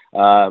school.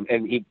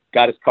 And he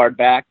got his card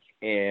back,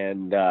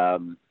 and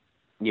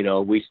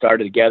we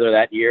started together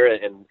that year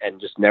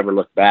and just never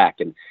looked back.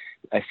 And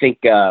I think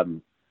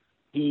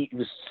he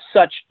was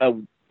such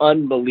an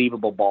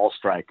unbelievable ball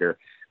striker,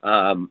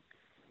 and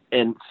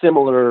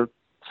similarly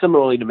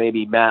to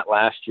maybe Matt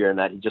last year, in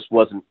that he just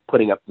wasn't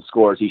putting up the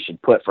scores he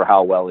should put for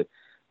how well he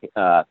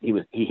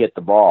hit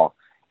the ball.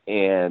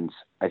 And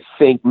I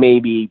think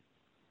maybe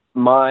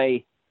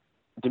my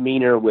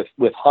demeanor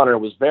with Hunter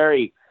was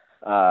very,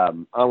 I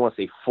don't want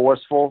to say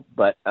forceful,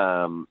 but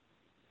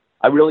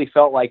I really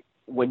felt like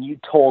when you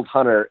told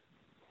Hunter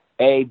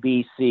A,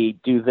 B, C,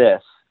 do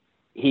this,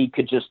 he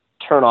could just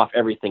turn off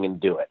everything and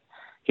do it.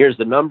 Here's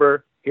the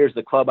number. Here's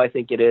the club I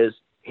think it is.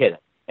 Hit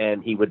it.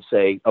 And he would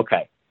say,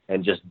 okay,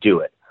 and just do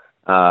it.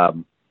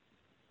 In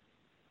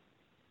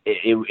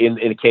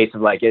a case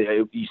of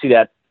you see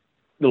that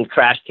little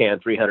trash can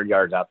 300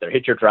 yards out there,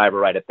 hit your driver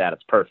right at that.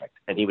 It's perfect.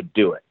 And he would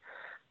do it.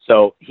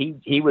 So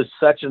he was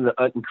such an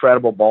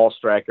incredible ball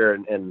striker,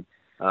 and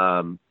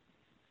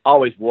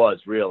always was,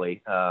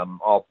 really. That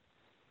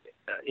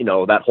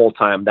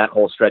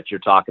whole stretch you're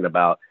talking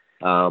about,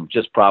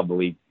 just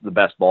probably the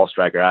best ball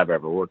striker I've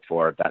ever worked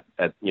for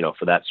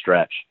for that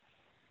stretch.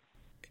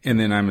 And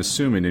then I'm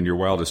assuming in your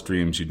wildest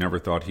dreams, you never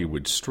thought he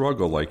would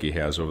struggle like he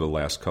has over the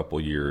last couple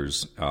of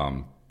years.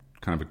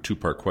 Kind of a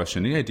two-part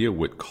question. Any idea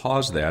what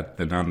caused that?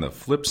 Then on the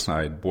flip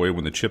side, boy,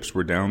 when the chips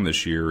were down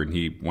this year and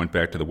he went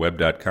back to the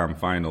Web.com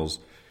finals,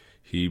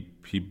 he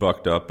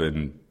bucked up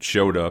and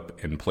showed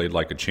up and played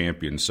like a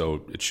champion.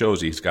 So it shows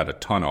he's got a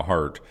ton of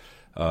heart.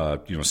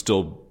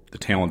 Still the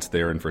talent's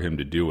there and for him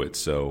to do it.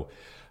 So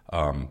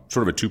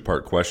Sort of a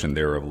two-part question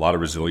there. A lot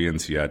of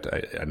resilience, yet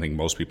I think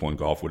most people in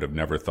golf would have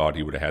never thought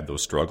he would have had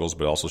those struggles,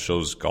 but it also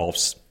shows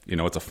golf's,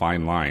 it's a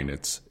fine line.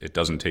 It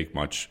doesn't take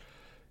much,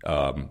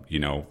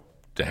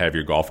 to have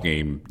your golf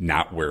game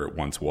not where it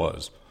once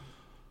was.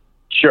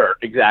 Sure,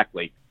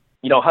 exactly.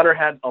 Hunter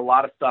had a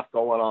lot of stuff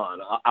going on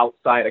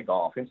outside of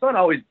golf. It's not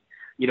always,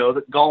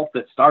 the golf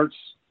that starts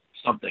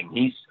something.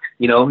 He's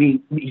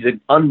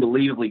an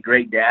unbelievably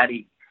great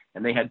daddy,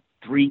 and they had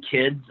 3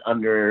 kids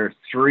under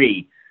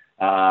 3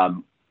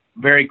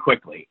 very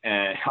quickly,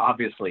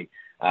 obviously.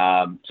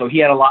 So he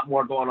had a lot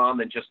more going on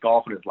than just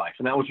golf in his life.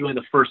 And that was really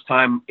the first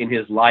time in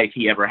his life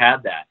he ever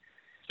had that.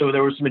 So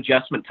there was some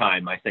adjustment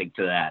time, I think,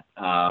 to that.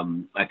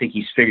 I think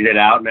he's figured it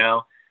out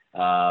now.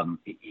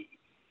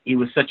 He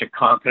was such a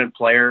confident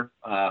player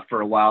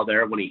for a while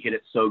there when he hit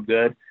it so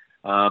good.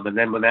 And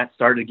then when that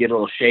started to get a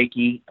little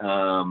shaky,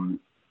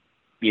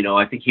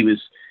 I think he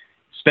was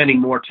spending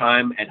more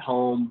time at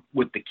home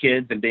with the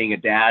kids and being a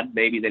dad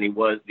maybe than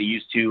he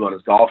used to on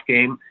his golf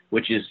game,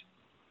 which is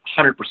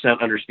 100%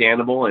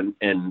 understandable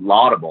and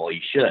laudable.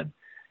 He should.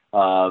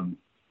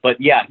 But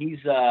yeah,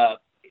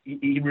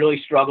 he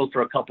really struggled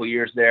for a couple of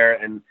years there,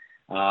 and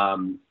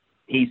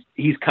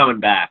he's coming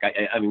back.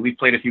 I mean, we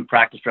played a few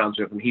practice rounds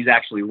with him. He's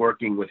actually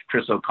working with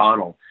Chris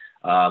O'Connell,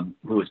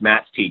 who is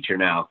Matt's teacher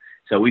now.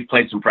 So we've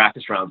played some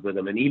practice rounds with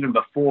him. And even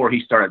before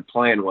he started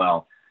playing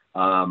well,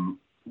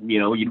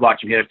 you'd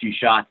watch him hit a few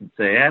shots and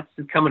say,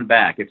 it's coming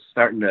back. It's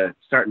starting to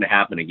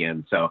happen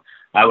again. So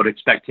I would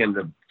expect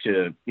him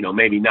to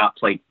maybe not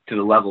play to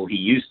the level he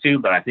used to,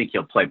 but I think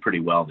he'll play pretty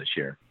well this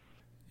year.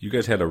 You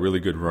guys had a really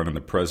good run in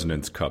the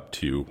President's Cup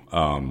too.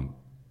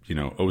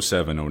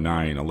 07,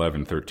 09,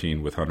 11,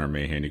 13 with Hunter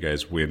Mahan. You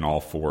guys win all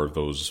 4 of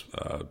those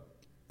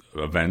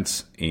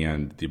events,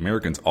 and the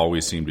Americans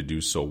always seem to do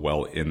so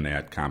well in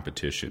that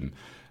competition.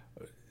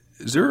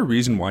 Is there a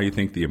reason why you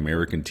think the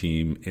American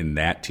team in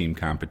that team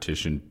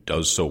competition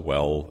does so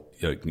well,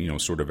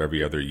 sort of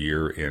every other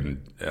year?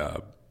 And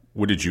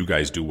what did you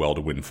guys do well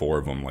to win 4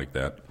 of them like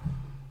that?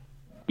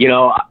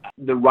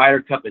 The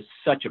Ryder Cup is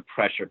such a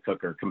pressure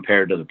cooker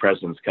compared to the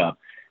President's Cup.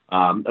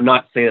 I'm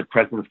not saying the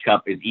President's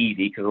Cup is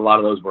easy because a lot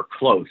of those were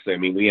close. I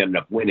mean, we ended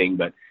up winning,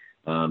 but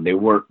they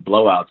weren't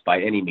blowouts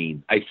by any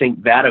means. I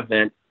think that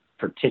event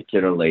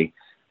particularly,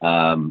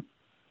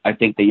 I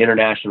think the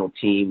international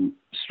team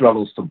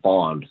struggles to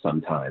bond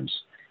sometimes.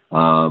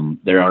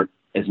 There aren't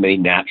as many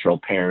natural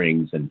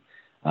pairings, and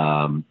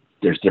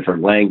there's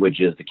different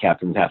languages the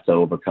captains have to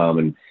overcome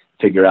and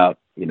figure out.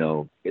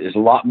 There's a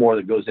lot more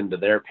that goes into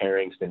their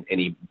pairings than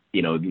any,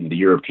 the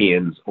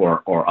Europeans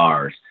or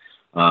ours.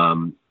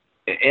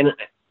 And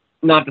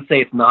not to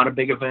say it's not a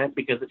big event,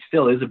 because it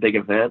still is a big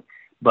event,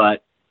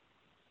 but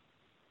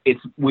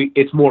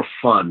it's more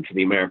fun for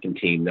the American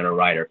team than a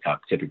Ryder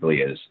Cup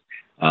typically is.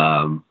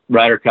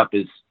 Ryder Cup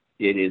is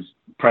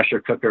pressure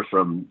cooker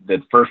from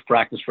the first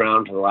practice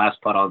round to the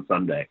last putt on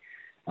Sunday.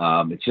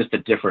 It's just a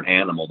different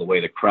animal, the way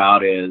the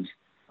crowd is,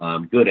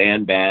 good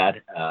and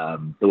bad,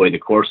 the way the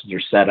courses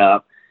are set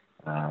up.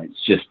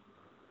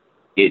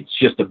 It's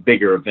just a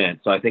bigger event.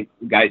 So I think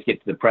guys get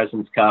to the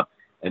President's Cup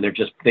and they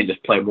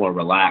just play more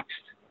relaxed.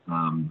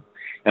 And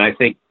I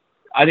think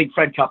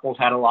Fred Couples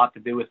had a lot to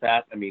do with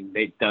that. I mean,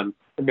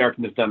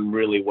 American has done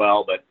really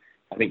well, but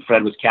I think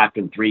Fred was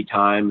captain 3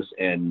 times,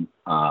 and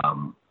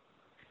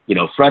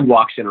Fred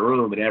walks in a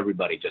room and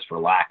everybody just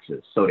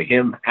relaxes. So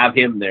to have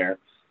him there,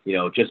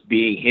 just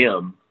being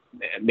him,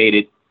 made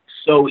it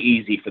so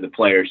easy for the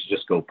players to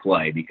just go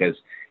play, because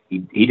he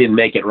didn't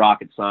make it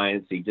rocket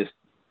science. He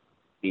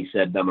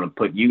said, I'm going to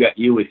put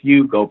you with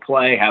you, go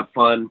play, have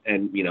fun,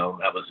 and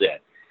that was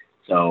it.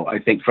 So I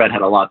think Fred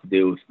had a lot to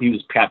do. He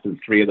was captain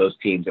 3 of those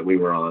teams that we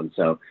were on,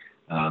 so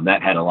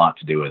that had a lot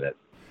to do with it.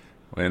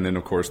 And then,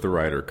 of course, the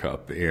Ryder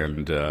Cup.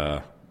 And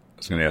I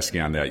was going to ask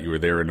you on that. You were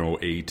there in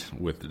 08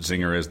 with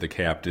Zinger as the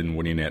captain,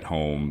 winning at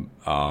home.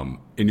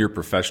 In your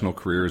professional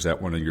career, is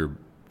that one of your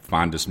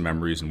fondest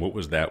memories? And what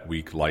was that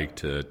week like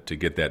to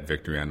get that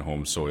victory on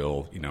home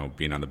soil,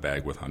 being on the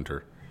bag with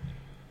Hunter?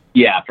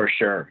 Yeah, for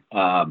sure.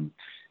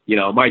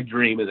 My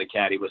dream as a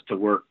caddy was to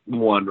work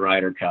 1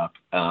 Ryder Cup.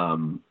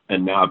 And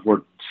now I've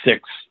worked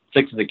 6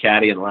 as a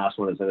caddy, and the last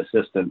one as an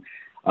assistant.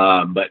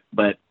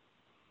 But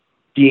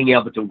being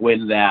able to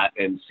win that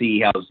and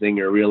see how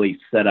Zinger really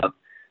set up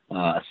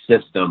a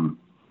system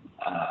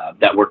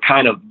that we're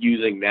kind of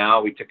using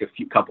now. We took a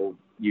couple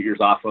years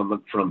off from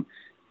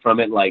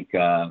it,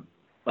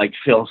 like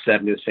Phil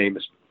said in his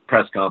famous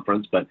press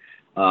conference. But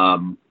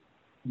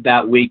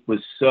that week was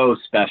so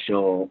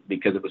special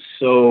because it was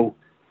so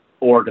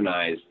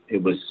organized.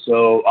 It was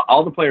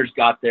all the players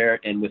got there,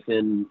 and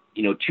within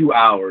 2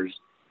 hours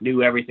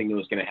knew everything that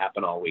was going to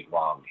happen all week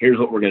long. Here's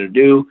what we're going to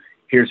do.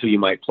 Here's who you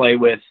might play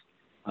with.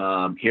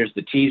 Here's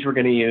the tees we're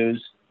going to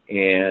use.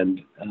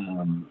 And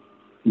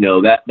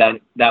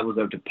that was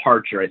a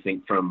departure, I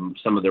think, from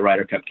some of the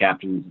Ryder Cup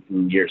captains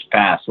in years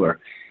past, where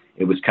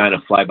it was kind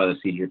of fly by the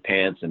seat of your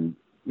pants. And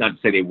not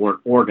to say they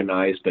weren't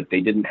organized, but they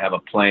didn't have a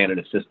plan and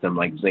a system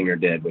like Zinger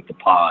did with the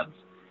pods.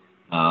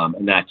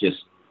 And that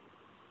just,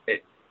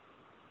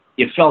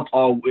 it felt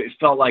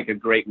like a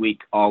great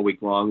week all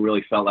week long.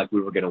 Really felt like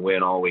we were going to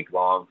win all week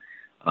long.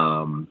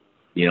 You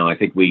know, I don't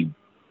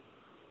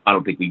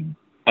think the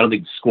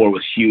score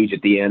was huge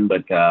at the end,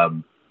 but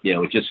you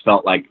know, it just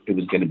felt like it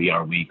was going to be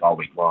our week all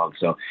week long.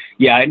 So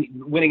yeah,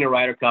 winning a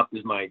Ryder Cup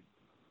is my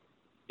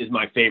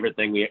favorite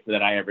thing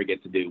that I ever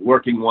get to do.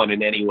 Working one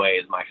in any way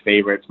is my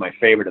favorite. It's my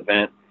favorite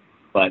event.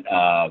 But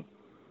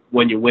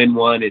when you win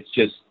one, it's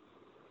a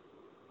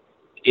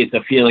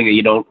feeling that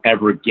you don't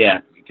ever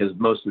get, because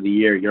most of the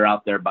year you're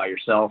out there by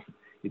yourself.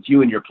 It's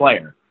you and your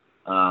player.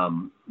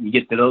 You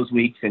get to those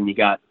weeks and you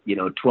got, you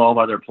know, 12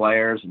 other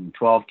players and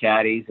 12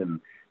 caddies and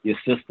the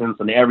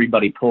assistants and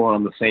everybody pulling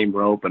on the same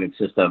rope. And it's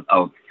just a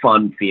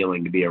fun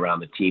feeling to be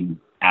around the team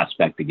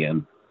aspect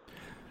again.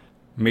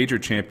 Major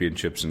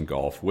championships in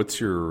golf,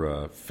 what's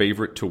your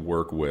favorite to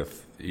work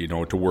with, you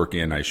know, to work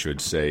in, I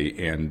should say,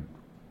 and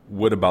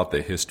what about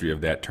the history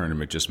of that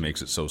tournament just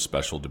makes it so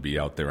special to be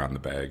out there on the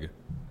bag?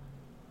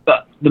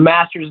 The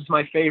Masters is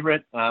my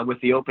favorite,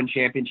 with the Open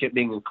Championship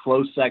being a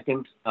close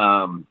second.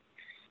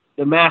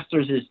 The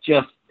Masters is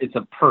it's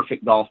a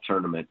perfect golf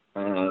tournament.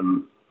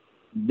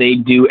 They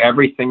do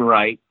everything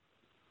right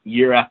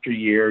year after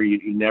year.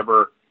 You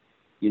never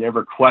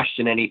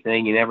question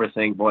anything. You never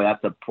think, boy,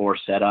 that's a poor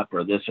setup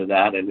or this or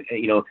that. And,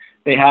 you know,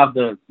 they have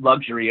the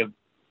luxury of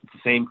the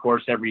same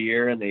course every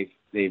year, and they've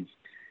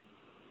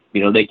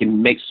you know, they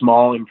can make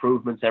small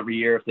improvements every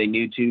year if they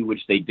need to,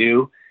 which they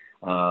do.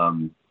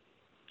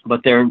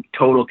 But they're in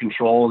total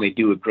control and they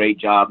do a great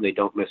job. And they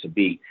don't miss a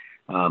beat.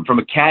 From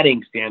a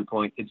caddying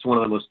standpoint, it's one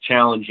of the most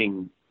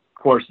challenging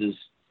courses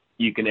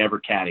you can ever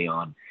caddy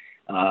on,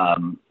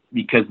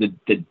 because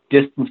the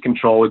distance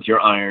control with your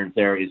irons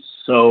there is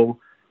so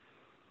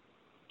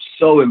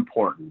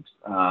important.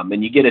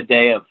 And you get a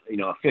day of, you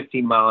know, a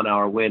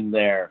 15-mile-an-hour wind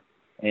there,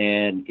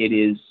 and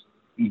you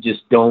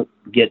just don't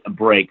get a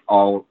break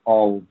all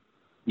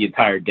the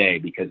entire day,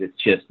 because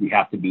it's just, you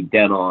have to be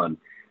dead on.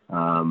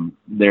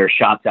 There are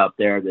shots out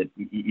there that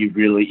you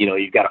really, you know,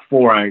 you've got a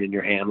 4-iron in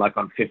your hand, like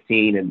on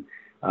 15, and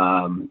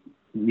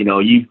you know,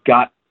 you've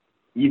got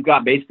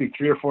basically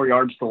 3 or 4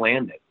 yards to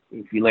land it.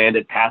 If you land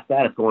it past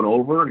that, it's going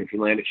over, and if you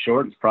land it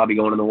short, it's probably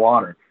going in the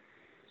water.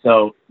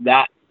 So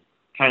that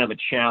kind of a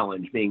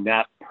challenge, being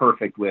that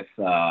perfect with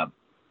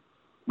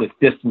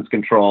distance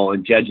control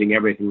and judging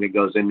everything that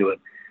goes into it,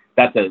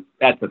 that's a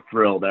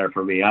thrill there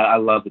for me. I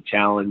love the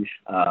challenge.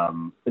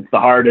 It's the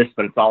hardest,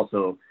 but it's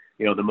also,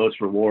 you know, the most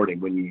rewarding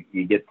when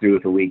you get through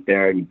with a week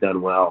there and you've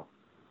done well.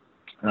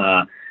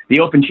 The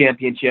Open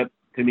Championship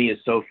to me is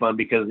so fun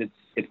because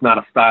it's not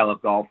a style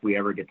of golf we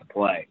ever get to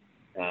play.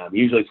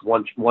 Usually it's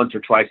once or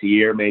twice a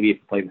year, maybe if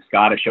you play the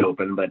Scottish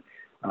Open, but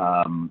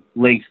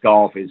links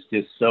golf is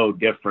just so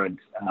different.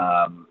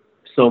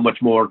 So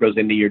much more goes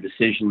into your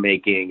decision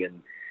making,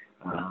 and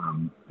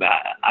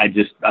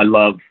I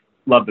love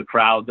the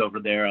crowds over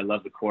there. I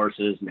love the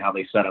courses and how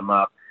they set them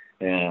up.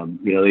 And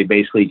you know, they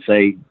basically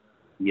say,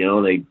 you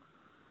know, they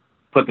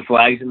put the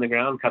flags in the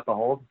ground, cut the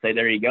hole, and say,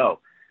 there you go.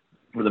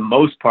 For the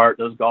most part,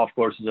 those golf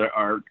courses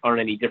aren't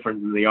any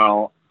different than they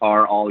are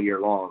all year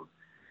long.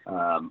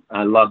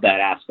 I love that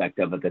aspect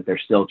of it, that they're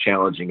still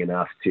challenging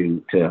enough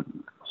to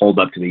hold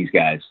up to these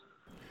guys.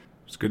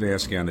 It's good to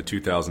ask you on the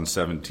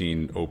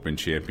 2017 Open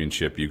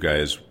Championship. You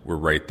guys were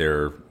right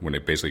there when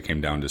it basically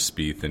came down to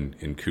Spieth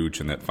and Cooch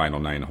in that final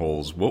 9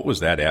 holes. What was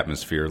that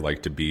atmosphere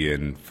like to be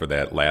in for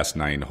that last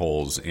 9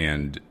 holes?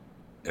 And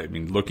I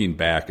mean, looking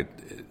back,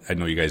 I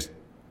know you guys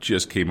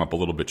just came up a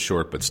little bit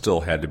short, but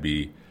still had to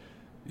be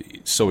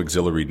so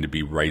exhilarating to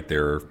be right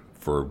there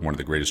for one of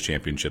the greatest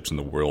championships in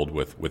the world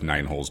with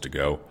 9 holes to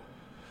go.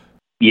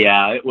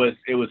 Yeah, it was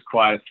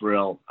quite a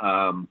thrill.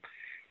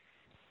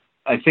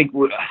 I think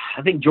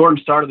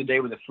Jordan started the day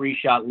with a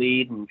 3-shot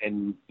lead,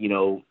 and you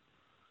know,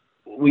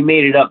 we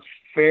made it up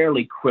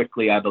fairly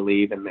quickly, I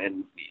believe,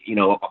 and you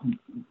know,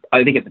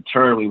 I think at the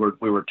turn we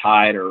were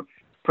tied or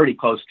pretty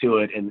close to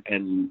it,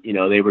 and you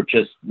know, they were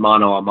just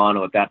mano a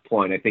mano at that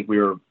point. I think we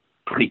were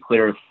pretty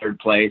clear of 3rd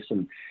place,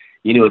 and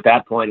you knew at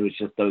that point it was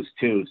just those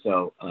two.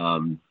 So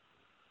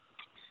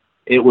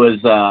it was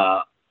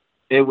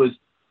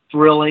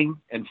thrilling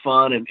and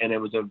fun, and it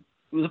was a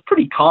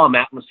pretty calm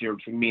atmosphere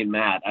between me and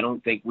Matt. I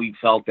don't think we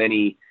felt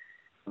any.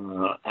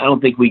 I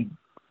don't think we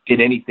did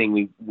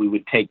anything we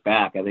would take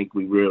back. I think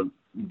we really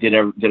did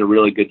a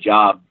really good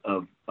job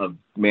of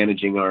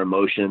managing our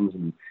emotions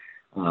and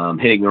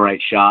hitting the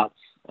right shots.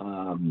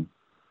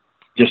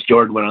 Just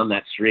Jordan went on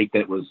that streak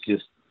that was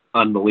just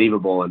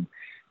unbelievable, and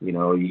you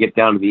know, you get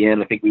down to the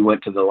end. I think we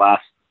went to the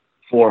last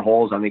 4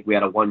 holes. I think we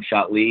had a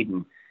 1-shot lead,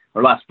 and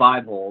our last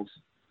 5 holes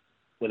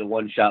with a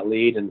 1-shot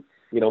lead, and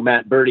you know,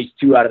 Matt birdies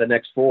 2 out of the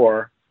next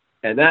 4,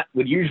 and that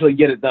would usually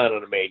get it done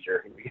on a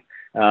major.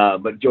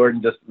 But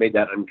Jordan just made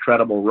that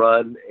incredible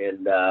run,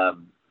 and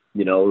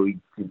you know, we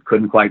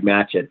couldn't quite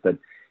match it. But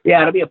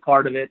yeah, to be a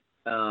part of it,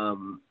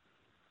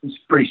 it's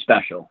pretty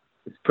special.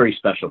 It's a pretty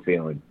special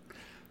feeling.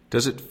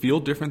 Does it feel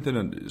different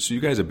than so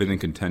you guys have been in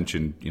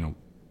contention, you know,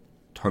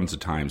 tons of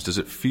times. Does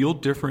it feel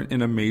different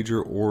in a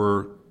major,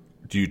 or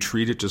do you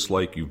treat it just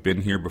like you've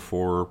been here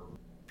before?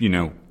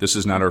 this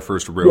is not our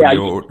first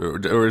rodeo, or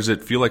does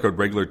it feel like a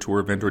regular tour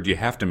event, or do you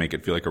have to make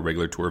it feel like a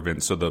regular tour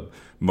event so the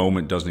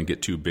moment doesn't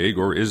get too big,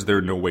 or is there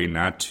no way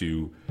not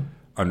to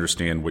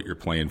understand what you're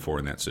playing for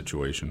in that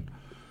situation?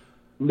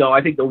 No,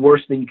 I think the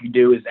worst thing you can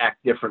do is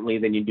act differently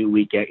than you do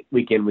week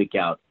in, week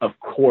out. Of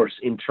course,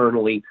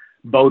 internally,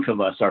 both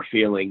of us are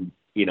feeling,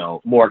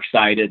 more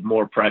excited,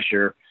 more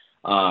pressure,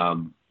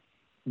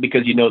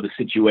 because the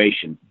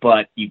situation,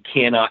 but you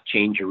cannot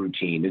change your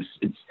routine.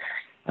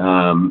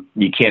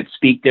 You can't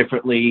speak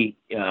differently,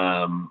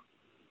 unless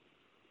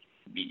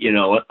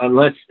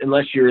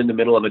you're in the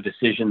middle of a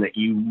decision that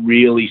you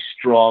really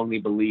strongly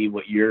believe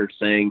what you're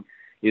saying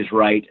is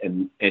right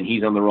and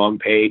he's on the wrong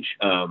page.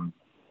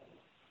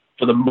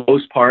 For the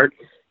most part,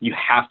 you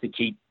have to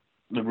keep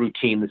the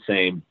routine the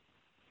same.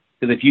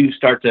 Because if you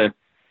start to,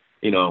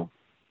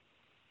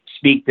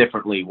 speak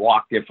differently,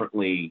 walk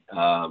differently,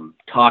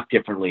 talk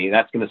differently,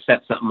 that's going to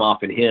set something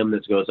off in him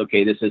that goes,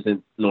 okay, this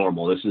isn't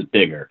normal. This is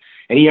bigger.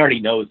 And he already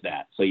knows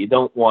that. So you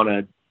don't want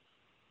to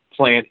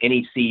plant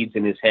any seeds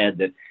in his head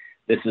that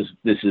this is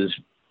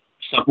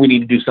something, we need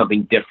to do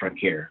something different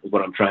here, is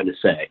what I'm trying to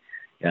say.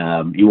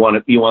 You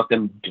want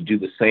them to do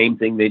the same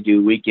thing they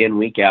do week in,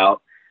 week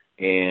out,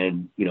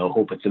 and,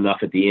 hope it's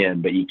enough at the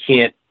end. But you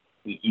can't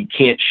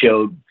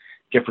show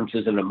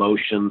differences in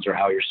emotions or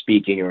how you're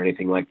speaking or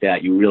anything like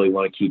that. You really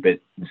want to keep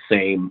it the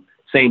same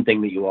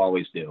thing that you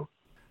always do.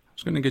 I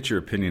was going to get your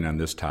opinion on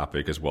this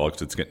topic as well,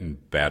 because it's getting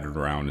battered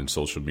around in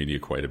social media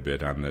quite a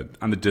bit on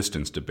the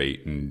distance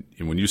debate. And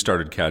when you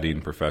started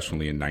caddying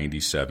professionally in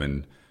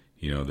 '97,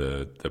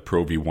 the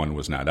Pro V1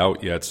 was not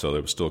out yet, so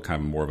it was still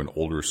kind of more of an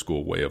older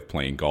school way of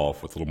playing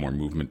golf with a little more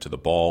movement to the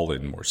ball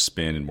and more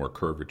spin and more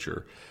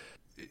curvature.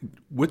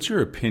 What's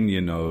your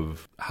opinion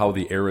of how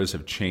the eras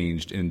have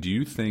changed, and do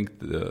you think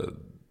the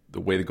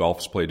way the golf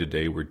is played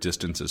today, where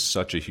distance is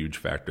such a huge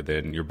factor,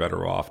 then you're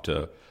better off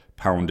to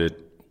pound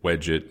it,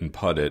 wedge it, and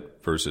putt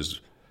it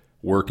versus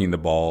working the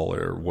ball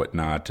or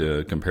whatnot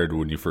compared to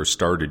when you first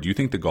started? Do you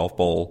think the golf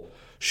ball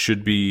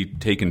should be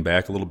taken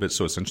back a little bit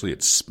so essentially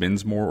it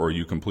spins more, or are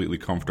you completely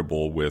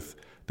comfortable with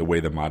the way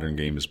the modern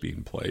game is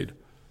being played?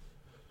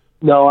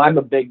 No, I'm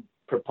a big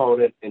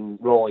proponent in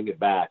rolling it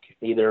back,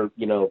 either,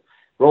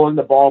 rolling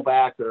the ball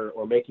back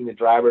or making the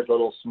drivers a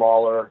little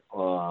smaller.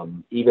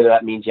 Even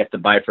that means you have to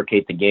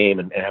bifurcate the game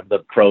and have the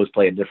pros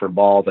play a different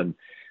ball than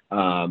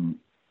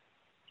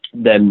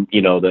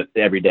the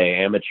everyday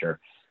amateur.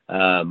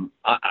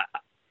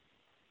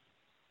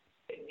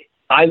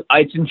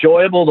 It's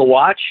enjoyable to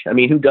watch. I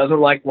mean, who doesn't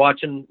like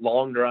watching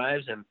long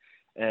drives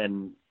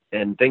and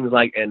things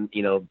like,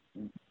 to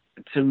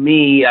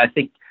me, I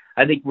think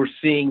we're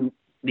seeing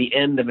the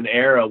end of an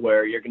era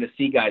where you're going to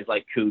see guys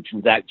like Cooch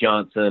and Zach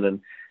Johnson and,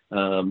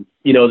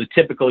 the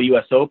typical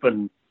US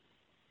Open,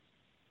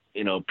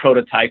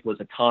 prototype was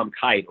a Tom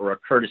Kite or a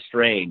Curtis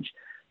Strange,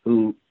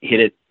 who hit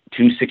it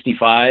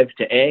 265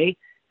 to A,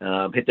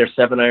 hit their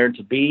 7-iron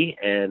to B,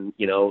 and,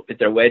 hit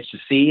their wedge to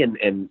C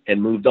and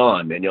moved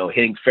on. And,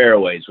 hitting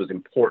fairways was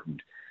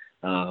important.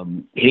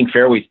 Hitting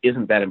fairways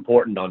isn't that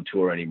important on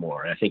tour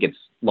anymore. I think it's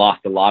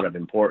lost a lot of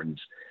importance.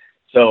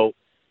 So,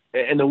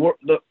 and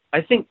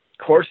I think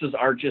courses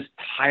are just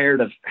tired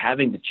of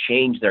having to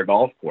change their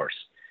golf course.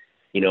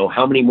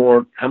 How many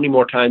more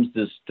times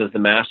does the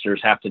Masters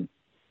have to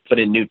put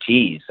in new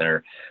tees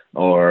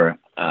or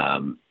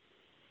some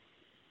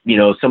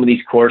of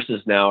these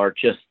courses now are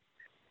just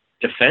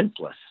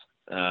defenseless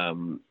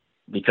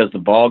because the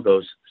ball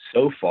goes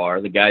so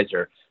far. The guys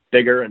are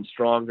bigger and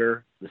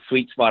stronger. The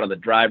sweet spot on the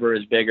driver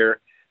is bigger.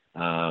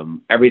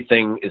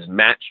 Everything is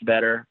matched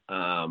better.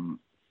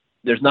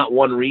 There's not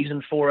one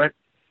reason for it,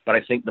 but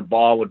I think the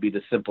ball would be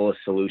the simplest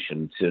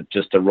solution to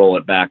roll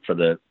it back for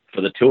the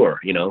tour.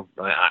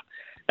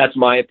 That's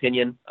my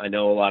opinion. I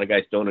know a lot of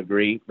guys don't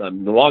agree. The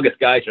longest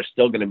guys are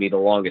still going to be the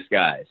longest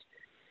guys.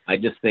 I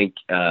just think,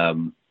 I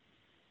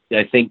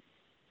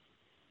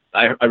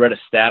read a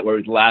stat where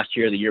it was last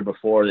year, the year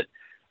before, that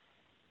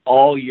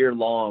all year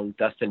long,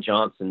 Dustin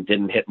Johnson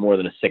didn't hit more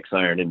than a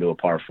 6-iron into a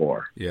par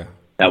 4. Yeah.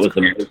 That was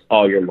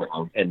all year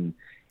long. And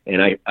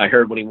I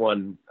heard when he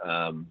won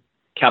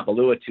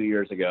Kapalua 2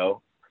 years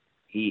ago,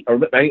 I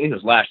think it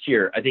was last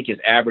year, I think his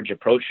average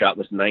approach shot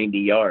was 90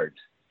 yards.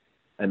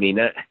 I mean,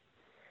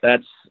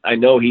 I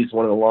know he's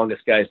one of the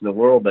longest guys in the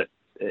world, but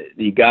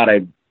you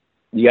gotta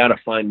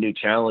find new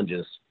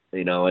challenges,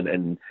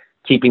 and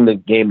keeping the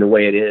game the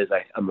way it is,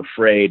 I'm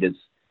afraid is,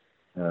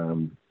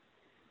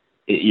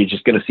 you're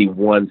just going to see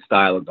one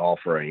style of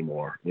golfer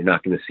anymore. You're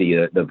not going to see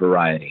the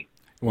variety.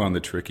 Well, and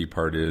the tricky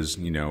part is,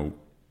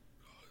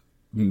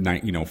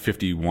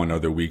 51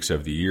 other weeks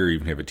of the year,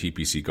 even have a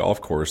TPC golf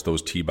course,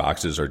 those tee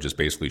boxes are just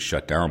basically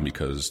shut down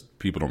because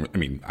people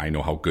don't, I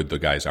know how good the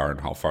guys are and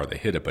how far they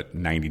hit it, but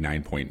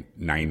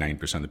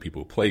 99.99% of the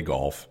people who play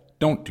golf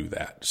don't do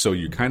that. So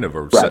you kind of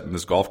are setting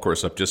this golf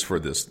course up just for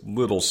this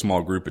little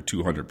small group of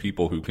 200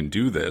 people who can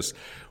do this.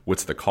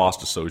 What's the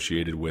cost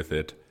associated with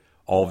it?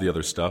 all the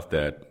other stuff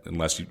that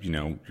unless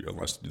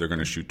they're going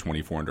to shoot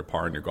 24 under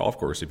par in your golf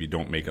course, if you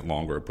don't make it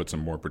longer or put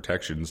some more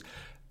protections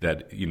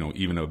that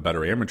even a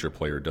better amateur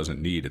player doesn't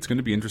need. It's going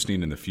to be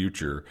interesting in the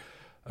future.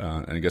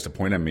 And I guess the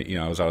point I made,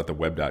 I was out at the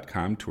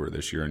web.com tour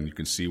this year, and you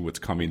can see what's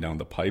coming down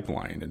the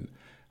pipeline. And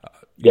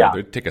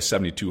they take a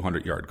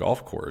 7,200 yard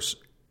golf course,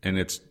 and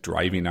it's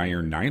driving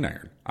iron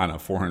 9-iron on a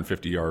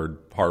 450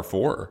 yard par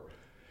 4.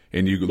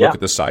 And you look at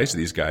the size of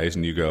these guys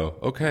and you go,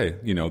 okay,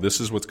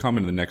 this is what's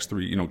coming in the next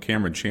 3,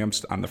 Cameron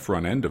Champ's on the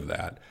front end of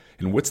that.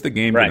 And what's the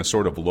game going to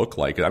sort of look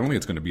like? I don't think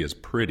it's going to be as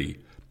pretty.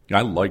 I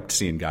liked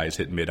seeing guys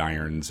hit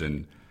mid-irons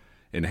and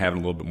having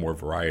a little bit more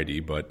variety,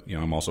 but,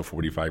 I'm also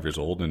 45 years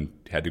old and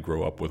had to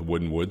grow up with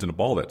wooden woods and a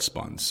ball that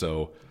spun.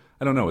 So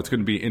I don't know. It's going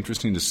to be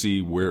interesting to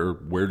see where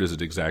does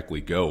it exactly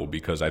go,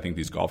 because I think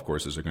these golf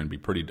courses are going to be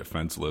pretty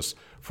defenseless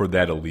for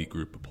that elite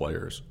group of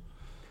players.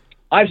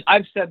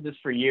 I've said this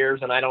for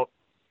years, and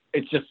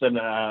it's just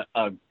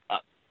an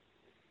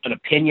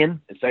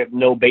opinion. It's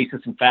no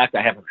basis in fact.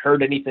 I haven't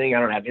heard anything. I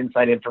don't have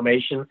inside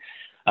information.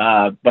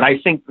 But I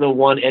think the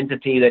one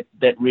entity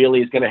that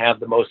really is going to have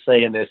the most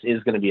say in this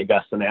is going to be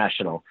Augusta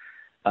National.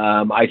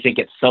 I think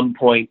at some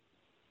point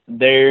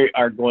they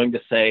are going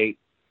to say,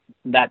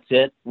 that's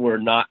it. We're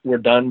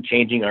done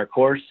changing our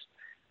course.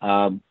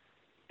 And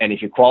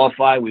if you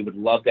qualify, we would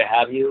love to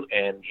have you.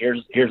 And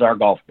here's our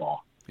golf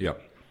ball.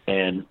 Yep.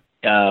 And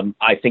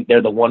I think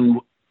they're the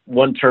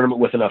one tournament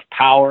with enough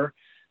power,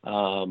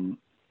 and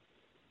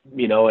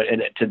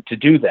to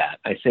do that.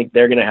 I think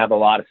they're going to have a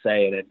lot of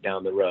say in it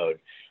down the road.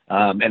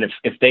 And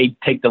if they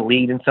take the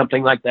lead in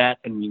something like that,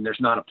 there's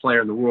not a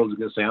player in the world who's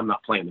going to say, I'm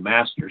not playing the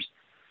Masters.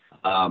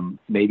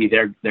 Maybe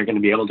they're going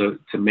to be able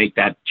to make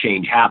that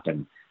change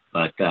happen.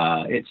 But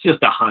it's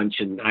just a hunch,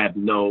 and I have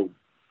no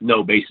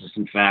basis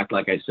in fact,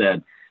 like I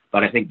said.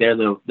 But I think they're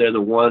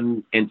the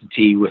one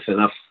entity with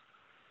enough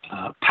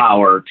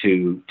power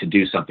to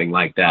do something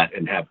like that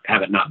and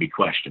have it not be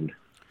questioned.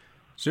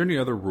 Is there any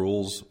other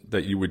rules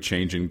that you would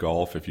change in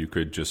golf if you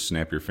could just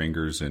snap your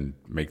fingers and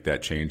make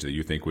that change that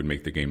you think would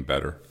make the game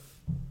better?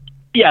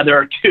 Yeah, there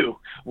are two.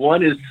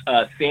 One is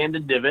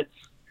sanded divots.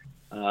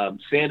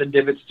 Sanded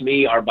divots to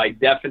me are by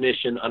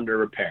definition under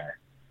repair.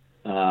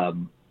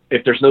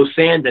 If there's no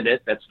sand in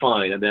it, that's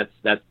fine, and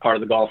that's part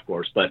of the golf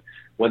course. But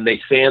when they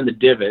sand the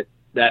divot,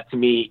 that to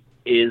me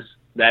is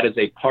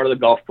a part of the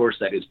golf course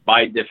that is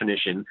by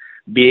definition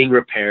being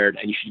repaired,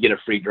 and you should get a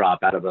free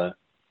drop out of a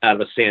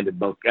sanded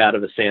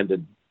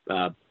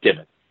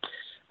divot.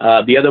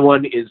 The other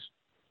one is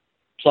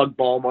plug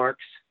ball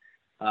marks.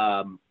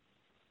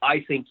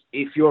 I think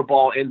if your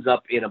ball ends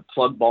up in a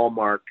plug ball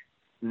mark,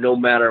 no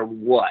matter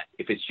what,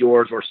 if it's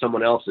yours or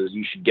someone else's,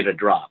 you should get a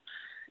drop,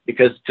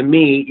 because to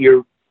me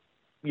you're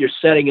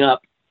setting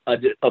up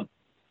a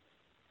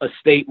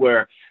state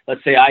where,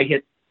 let's say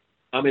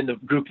I'm in the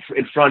group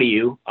in front of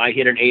you. I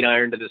hit an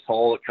 8-iron to this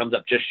hole. It comes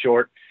up just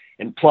short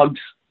and plugs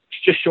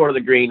just short of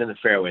the green in the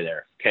fairway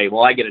there. Okay,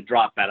 well, I get a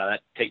drop out of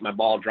that. Take my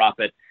ball, drop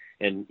it,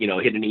 and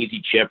hit an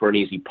easy chip or an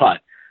easy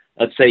putt.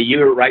 Let's say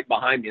you're right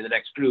behind me in the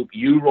next group.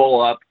 You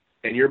roll up,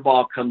 and your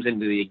ball comes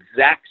into the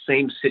exact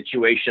same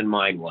situation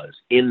mine was,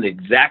 in the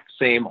exact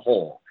same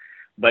hole,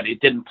 but it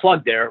didn't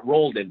plug there. It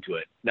rolled into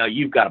it. Now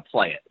you've got to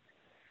play it.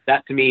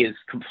 That to me is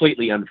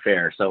completely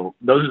unfair. So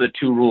those are the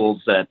two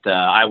rules that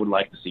I would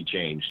like to see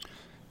changed.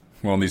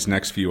 Well, these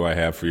next few I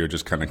have for you are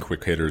just kind of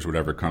quick hitters,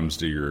 whatever comes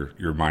to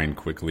your mind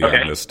quickly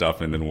on this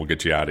stuff, and then we'll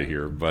get you out of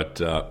here.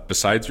 But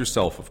besides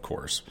yourself, of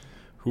course,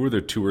 who are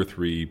the 2 or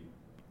 3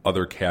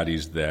 other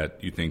caddies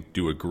that you think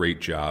do a great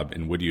job,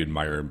 and what do you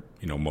admire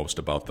most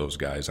about those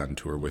guys on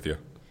tour with you?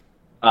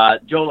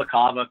 Joe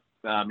LaCava.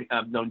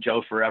 I've known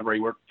Joe forever.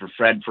 He worked for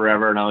Fred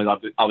forever, and I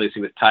was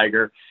obviously with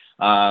Tiger.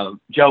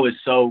 Joe is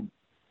so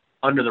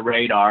under the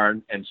radar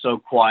and so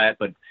quiet,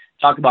 but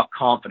talk about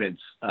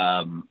confidence.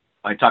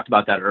 I talked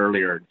about that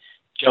earlier.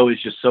 Joe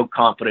is just so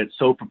confident,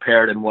 so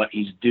prepared in what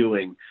he's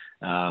doing.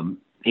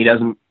 He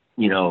doesn't,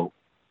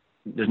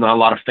 there's not a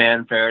lot of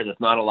fanfare. There's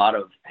not a lot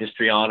of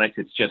histrionics.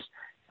 It's just,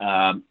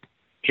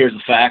 here's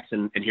the facts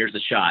and here's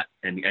the shot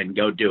and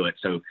go do it.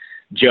 So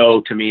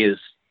Joe to me is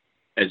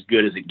as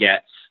good as it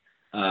gets.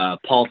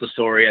 Paul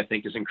Tesori, I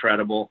think, is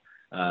incredible.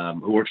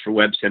 Who works for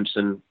Webb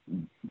Simpson,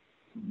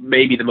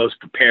 maybe the most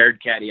prepared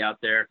caddy out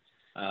there.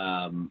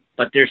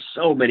 But there's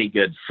so many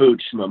good.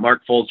 Fuchs,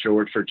 Mark Fulcher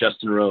worked for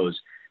Justin Rose,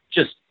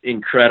 just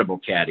incredible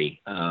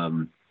caddy.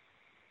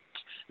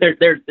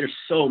 There's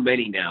so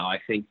many now. I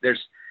think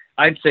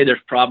I'd say there's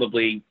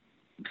probably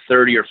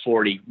 30 or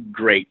 40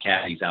 great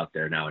caddies out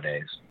there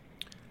nowadays.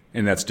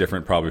 And that's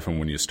different probably from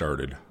when you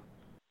started.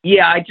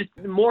 Yeah,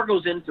 more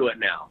goes into it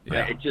now.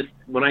 Yeah.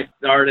 When I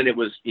started, it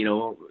was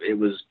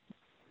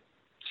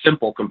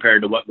simple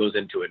compared to what goes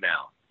into it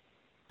now.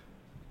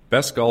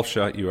 Best golf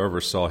shot you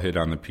ever saw hit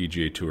on the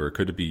PGA Tour?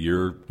 Could it be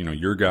your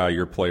guy,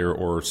 your player,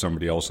 or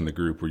somebody else in the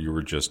group where you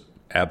were just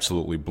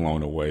absolutely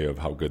blown away of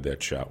how good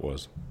that shot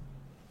was?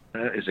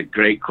 That is a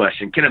great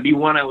question. Can it be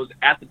one I was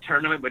at the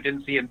tournament but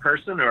didn't see in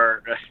person,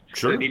 or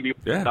sure? Does it need to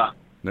be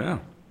yeah.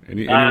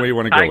 Any way you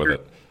want to go with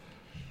it.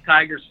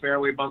 Tiger's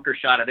fairway bunker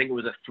shot. I think it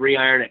was a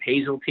 3-iron at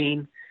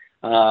Hazeltine,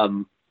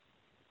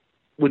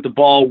 with the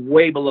ball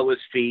way below his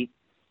feet,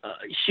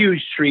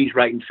 huge trees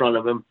right in front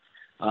of him.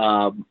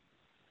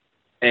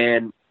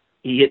 And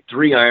he hit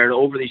 3-iron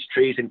over these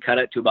trees and cut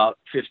it to about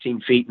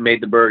 15 feet and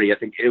made the birdie. I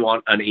think it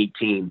won on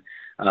 18.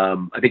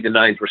 I think the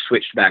 9s were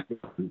switched back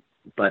then,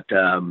 but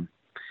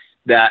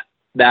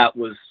that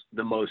was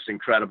the most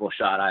incredible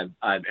shot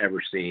I've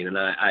ever seen, and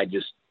I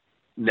just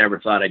never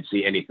thought I'd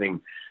see anything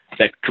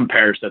that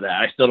compares to that.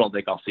 I still don't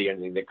think I'll see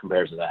anything that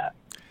compares to that.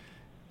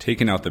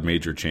 Taking out the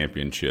major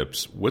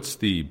championships, what's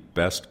the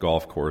best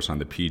golf course on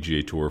the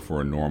PGA Tour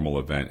for a normal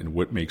event, and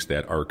what makes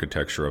that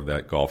architecture of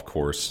that golf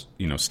course,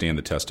 stand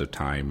the test of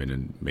time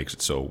and makes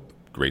it so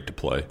great to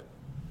play?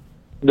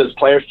 Does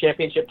Players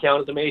Championship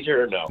count as a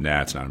major or no?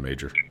 Nah, it's not a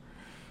major.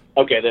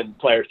 Okay, then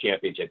Players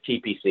Championship,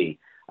 TPC.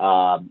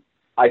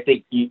 I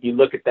think you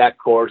look at that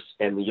course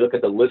and you look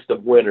at the list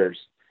of winners,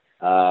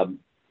 and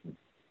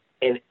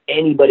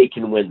anybody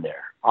can win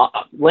there.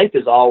 Length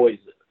is always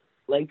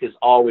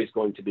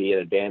going to be an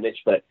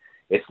advantage, but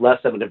it's less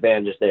of an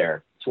advantage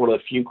there. It's one of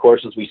the few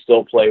courses we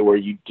still play where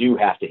you do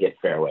have to hit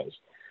fairways.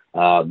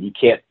 You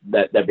can't.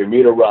 That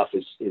Bermuda rough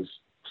is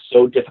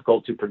so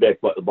difficult to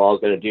predict what the ball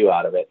is going to do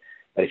out of it.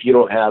 And if you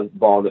don't have the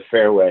ball in the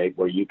fairway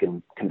where you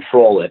can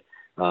control it,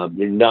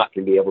 you're not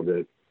going to be able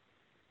to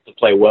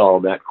play well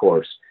on that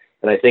course.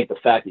 And I think the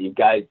fact that you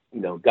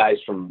guys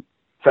from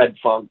Fred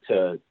Funk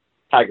to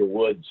Tiger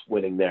Woods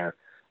winning there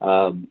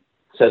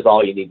says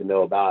all you need to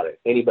know about it.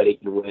 Anybody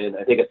can win.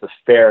 I think it's the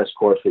fairest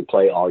course we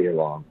play all year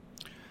long.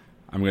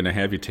 I'm going to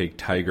have you take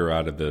Tiger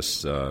out of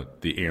this,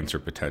 the answer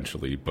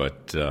potentially,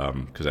 but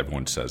because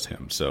everyone says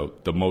him. So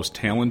the most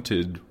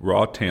talented,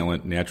 raw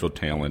talent, natural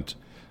talent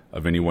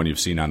of anyone you've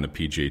seen on the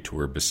PGA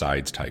Tour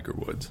besides Tiger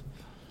Woods?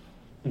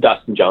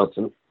 Dustin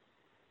Johnson.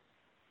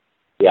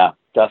 Yeah,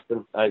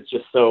 Dustin. It's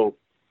just so,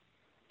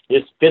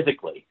 just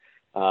physically,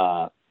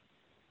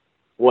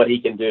 what he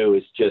can do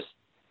is just,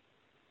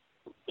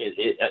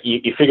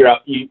 you figure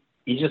out,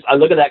 I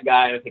look at that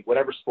guy and I think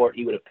whatever sport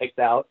he would have picked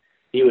out,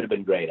 he would have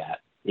been great at.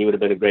 He would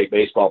have been a great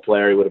baseball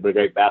player. He would have been a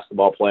great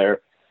basketball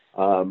player.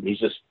 He's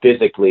just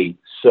physically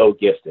so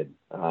gifted.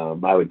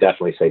 I would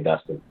definitely say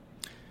Dustin.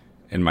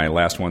 And my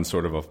last one,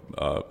 sort of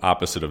a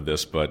opposite of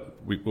this, but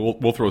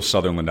we'll throw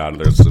Sutherland out of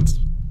there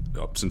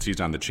since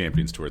he's on the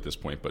Champions Tour at this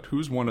point. But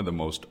who's one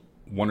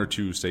or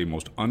two, say,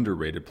 most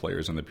underrated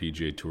players on the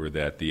PGA Tour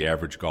that the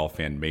average golf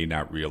fan may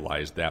not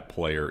realize that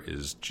player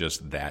is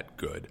just that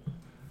good?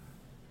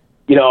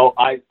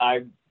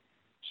 I've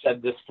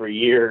said this for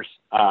years.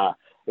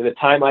 In the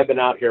time I've been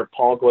out here,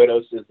 Paul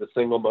Guedos is the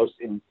single most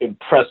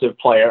impressive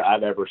player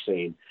I've ever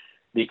seen.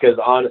 Because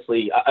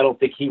honestly, I don't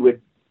think he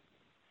would,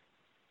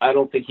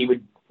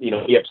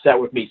 be upset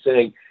with me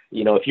saying,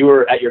 if you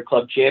were at your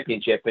club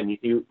championship and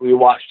we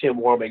watched him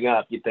warming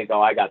up, you'd think,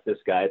 oh, I got this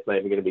guy. It's not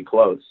even going to be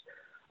close.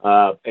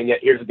 And yet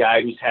here's a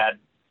guy who's had,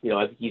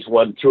 I think he's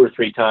won 2 or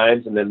 3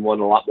 times and then won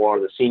a lot more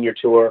on the senior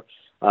tour,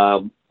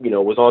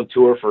 was on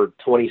tour for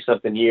 20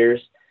 something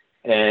years.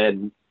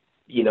 And,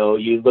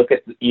 you looked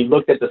at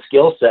the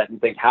skill set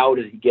and think, how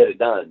did he get it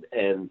done?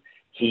 And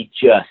he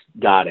just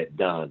got it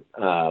done.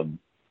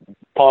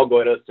 Paul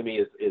Guedos to me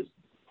is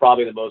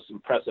probably the most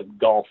impressive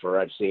golfer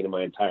I've seen in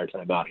my entire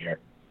time out here.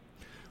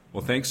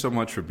 Well, thanks so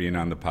much for being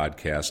on the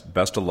podcast.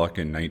 Best of luck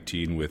in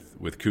 19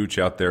 with Cooch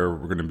out there.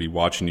 We're going to be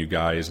watching you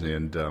guys,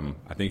 and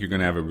I think you're going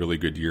to have a really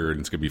good year, and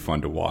it's going to be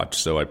fun to watch.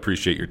 So I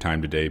appreciate your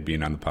time today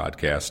being on the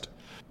podcast.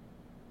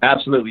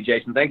 Absolutely,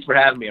 Jason. Thanks for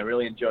having me. I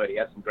really enjoyed it. You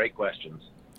had some great questions.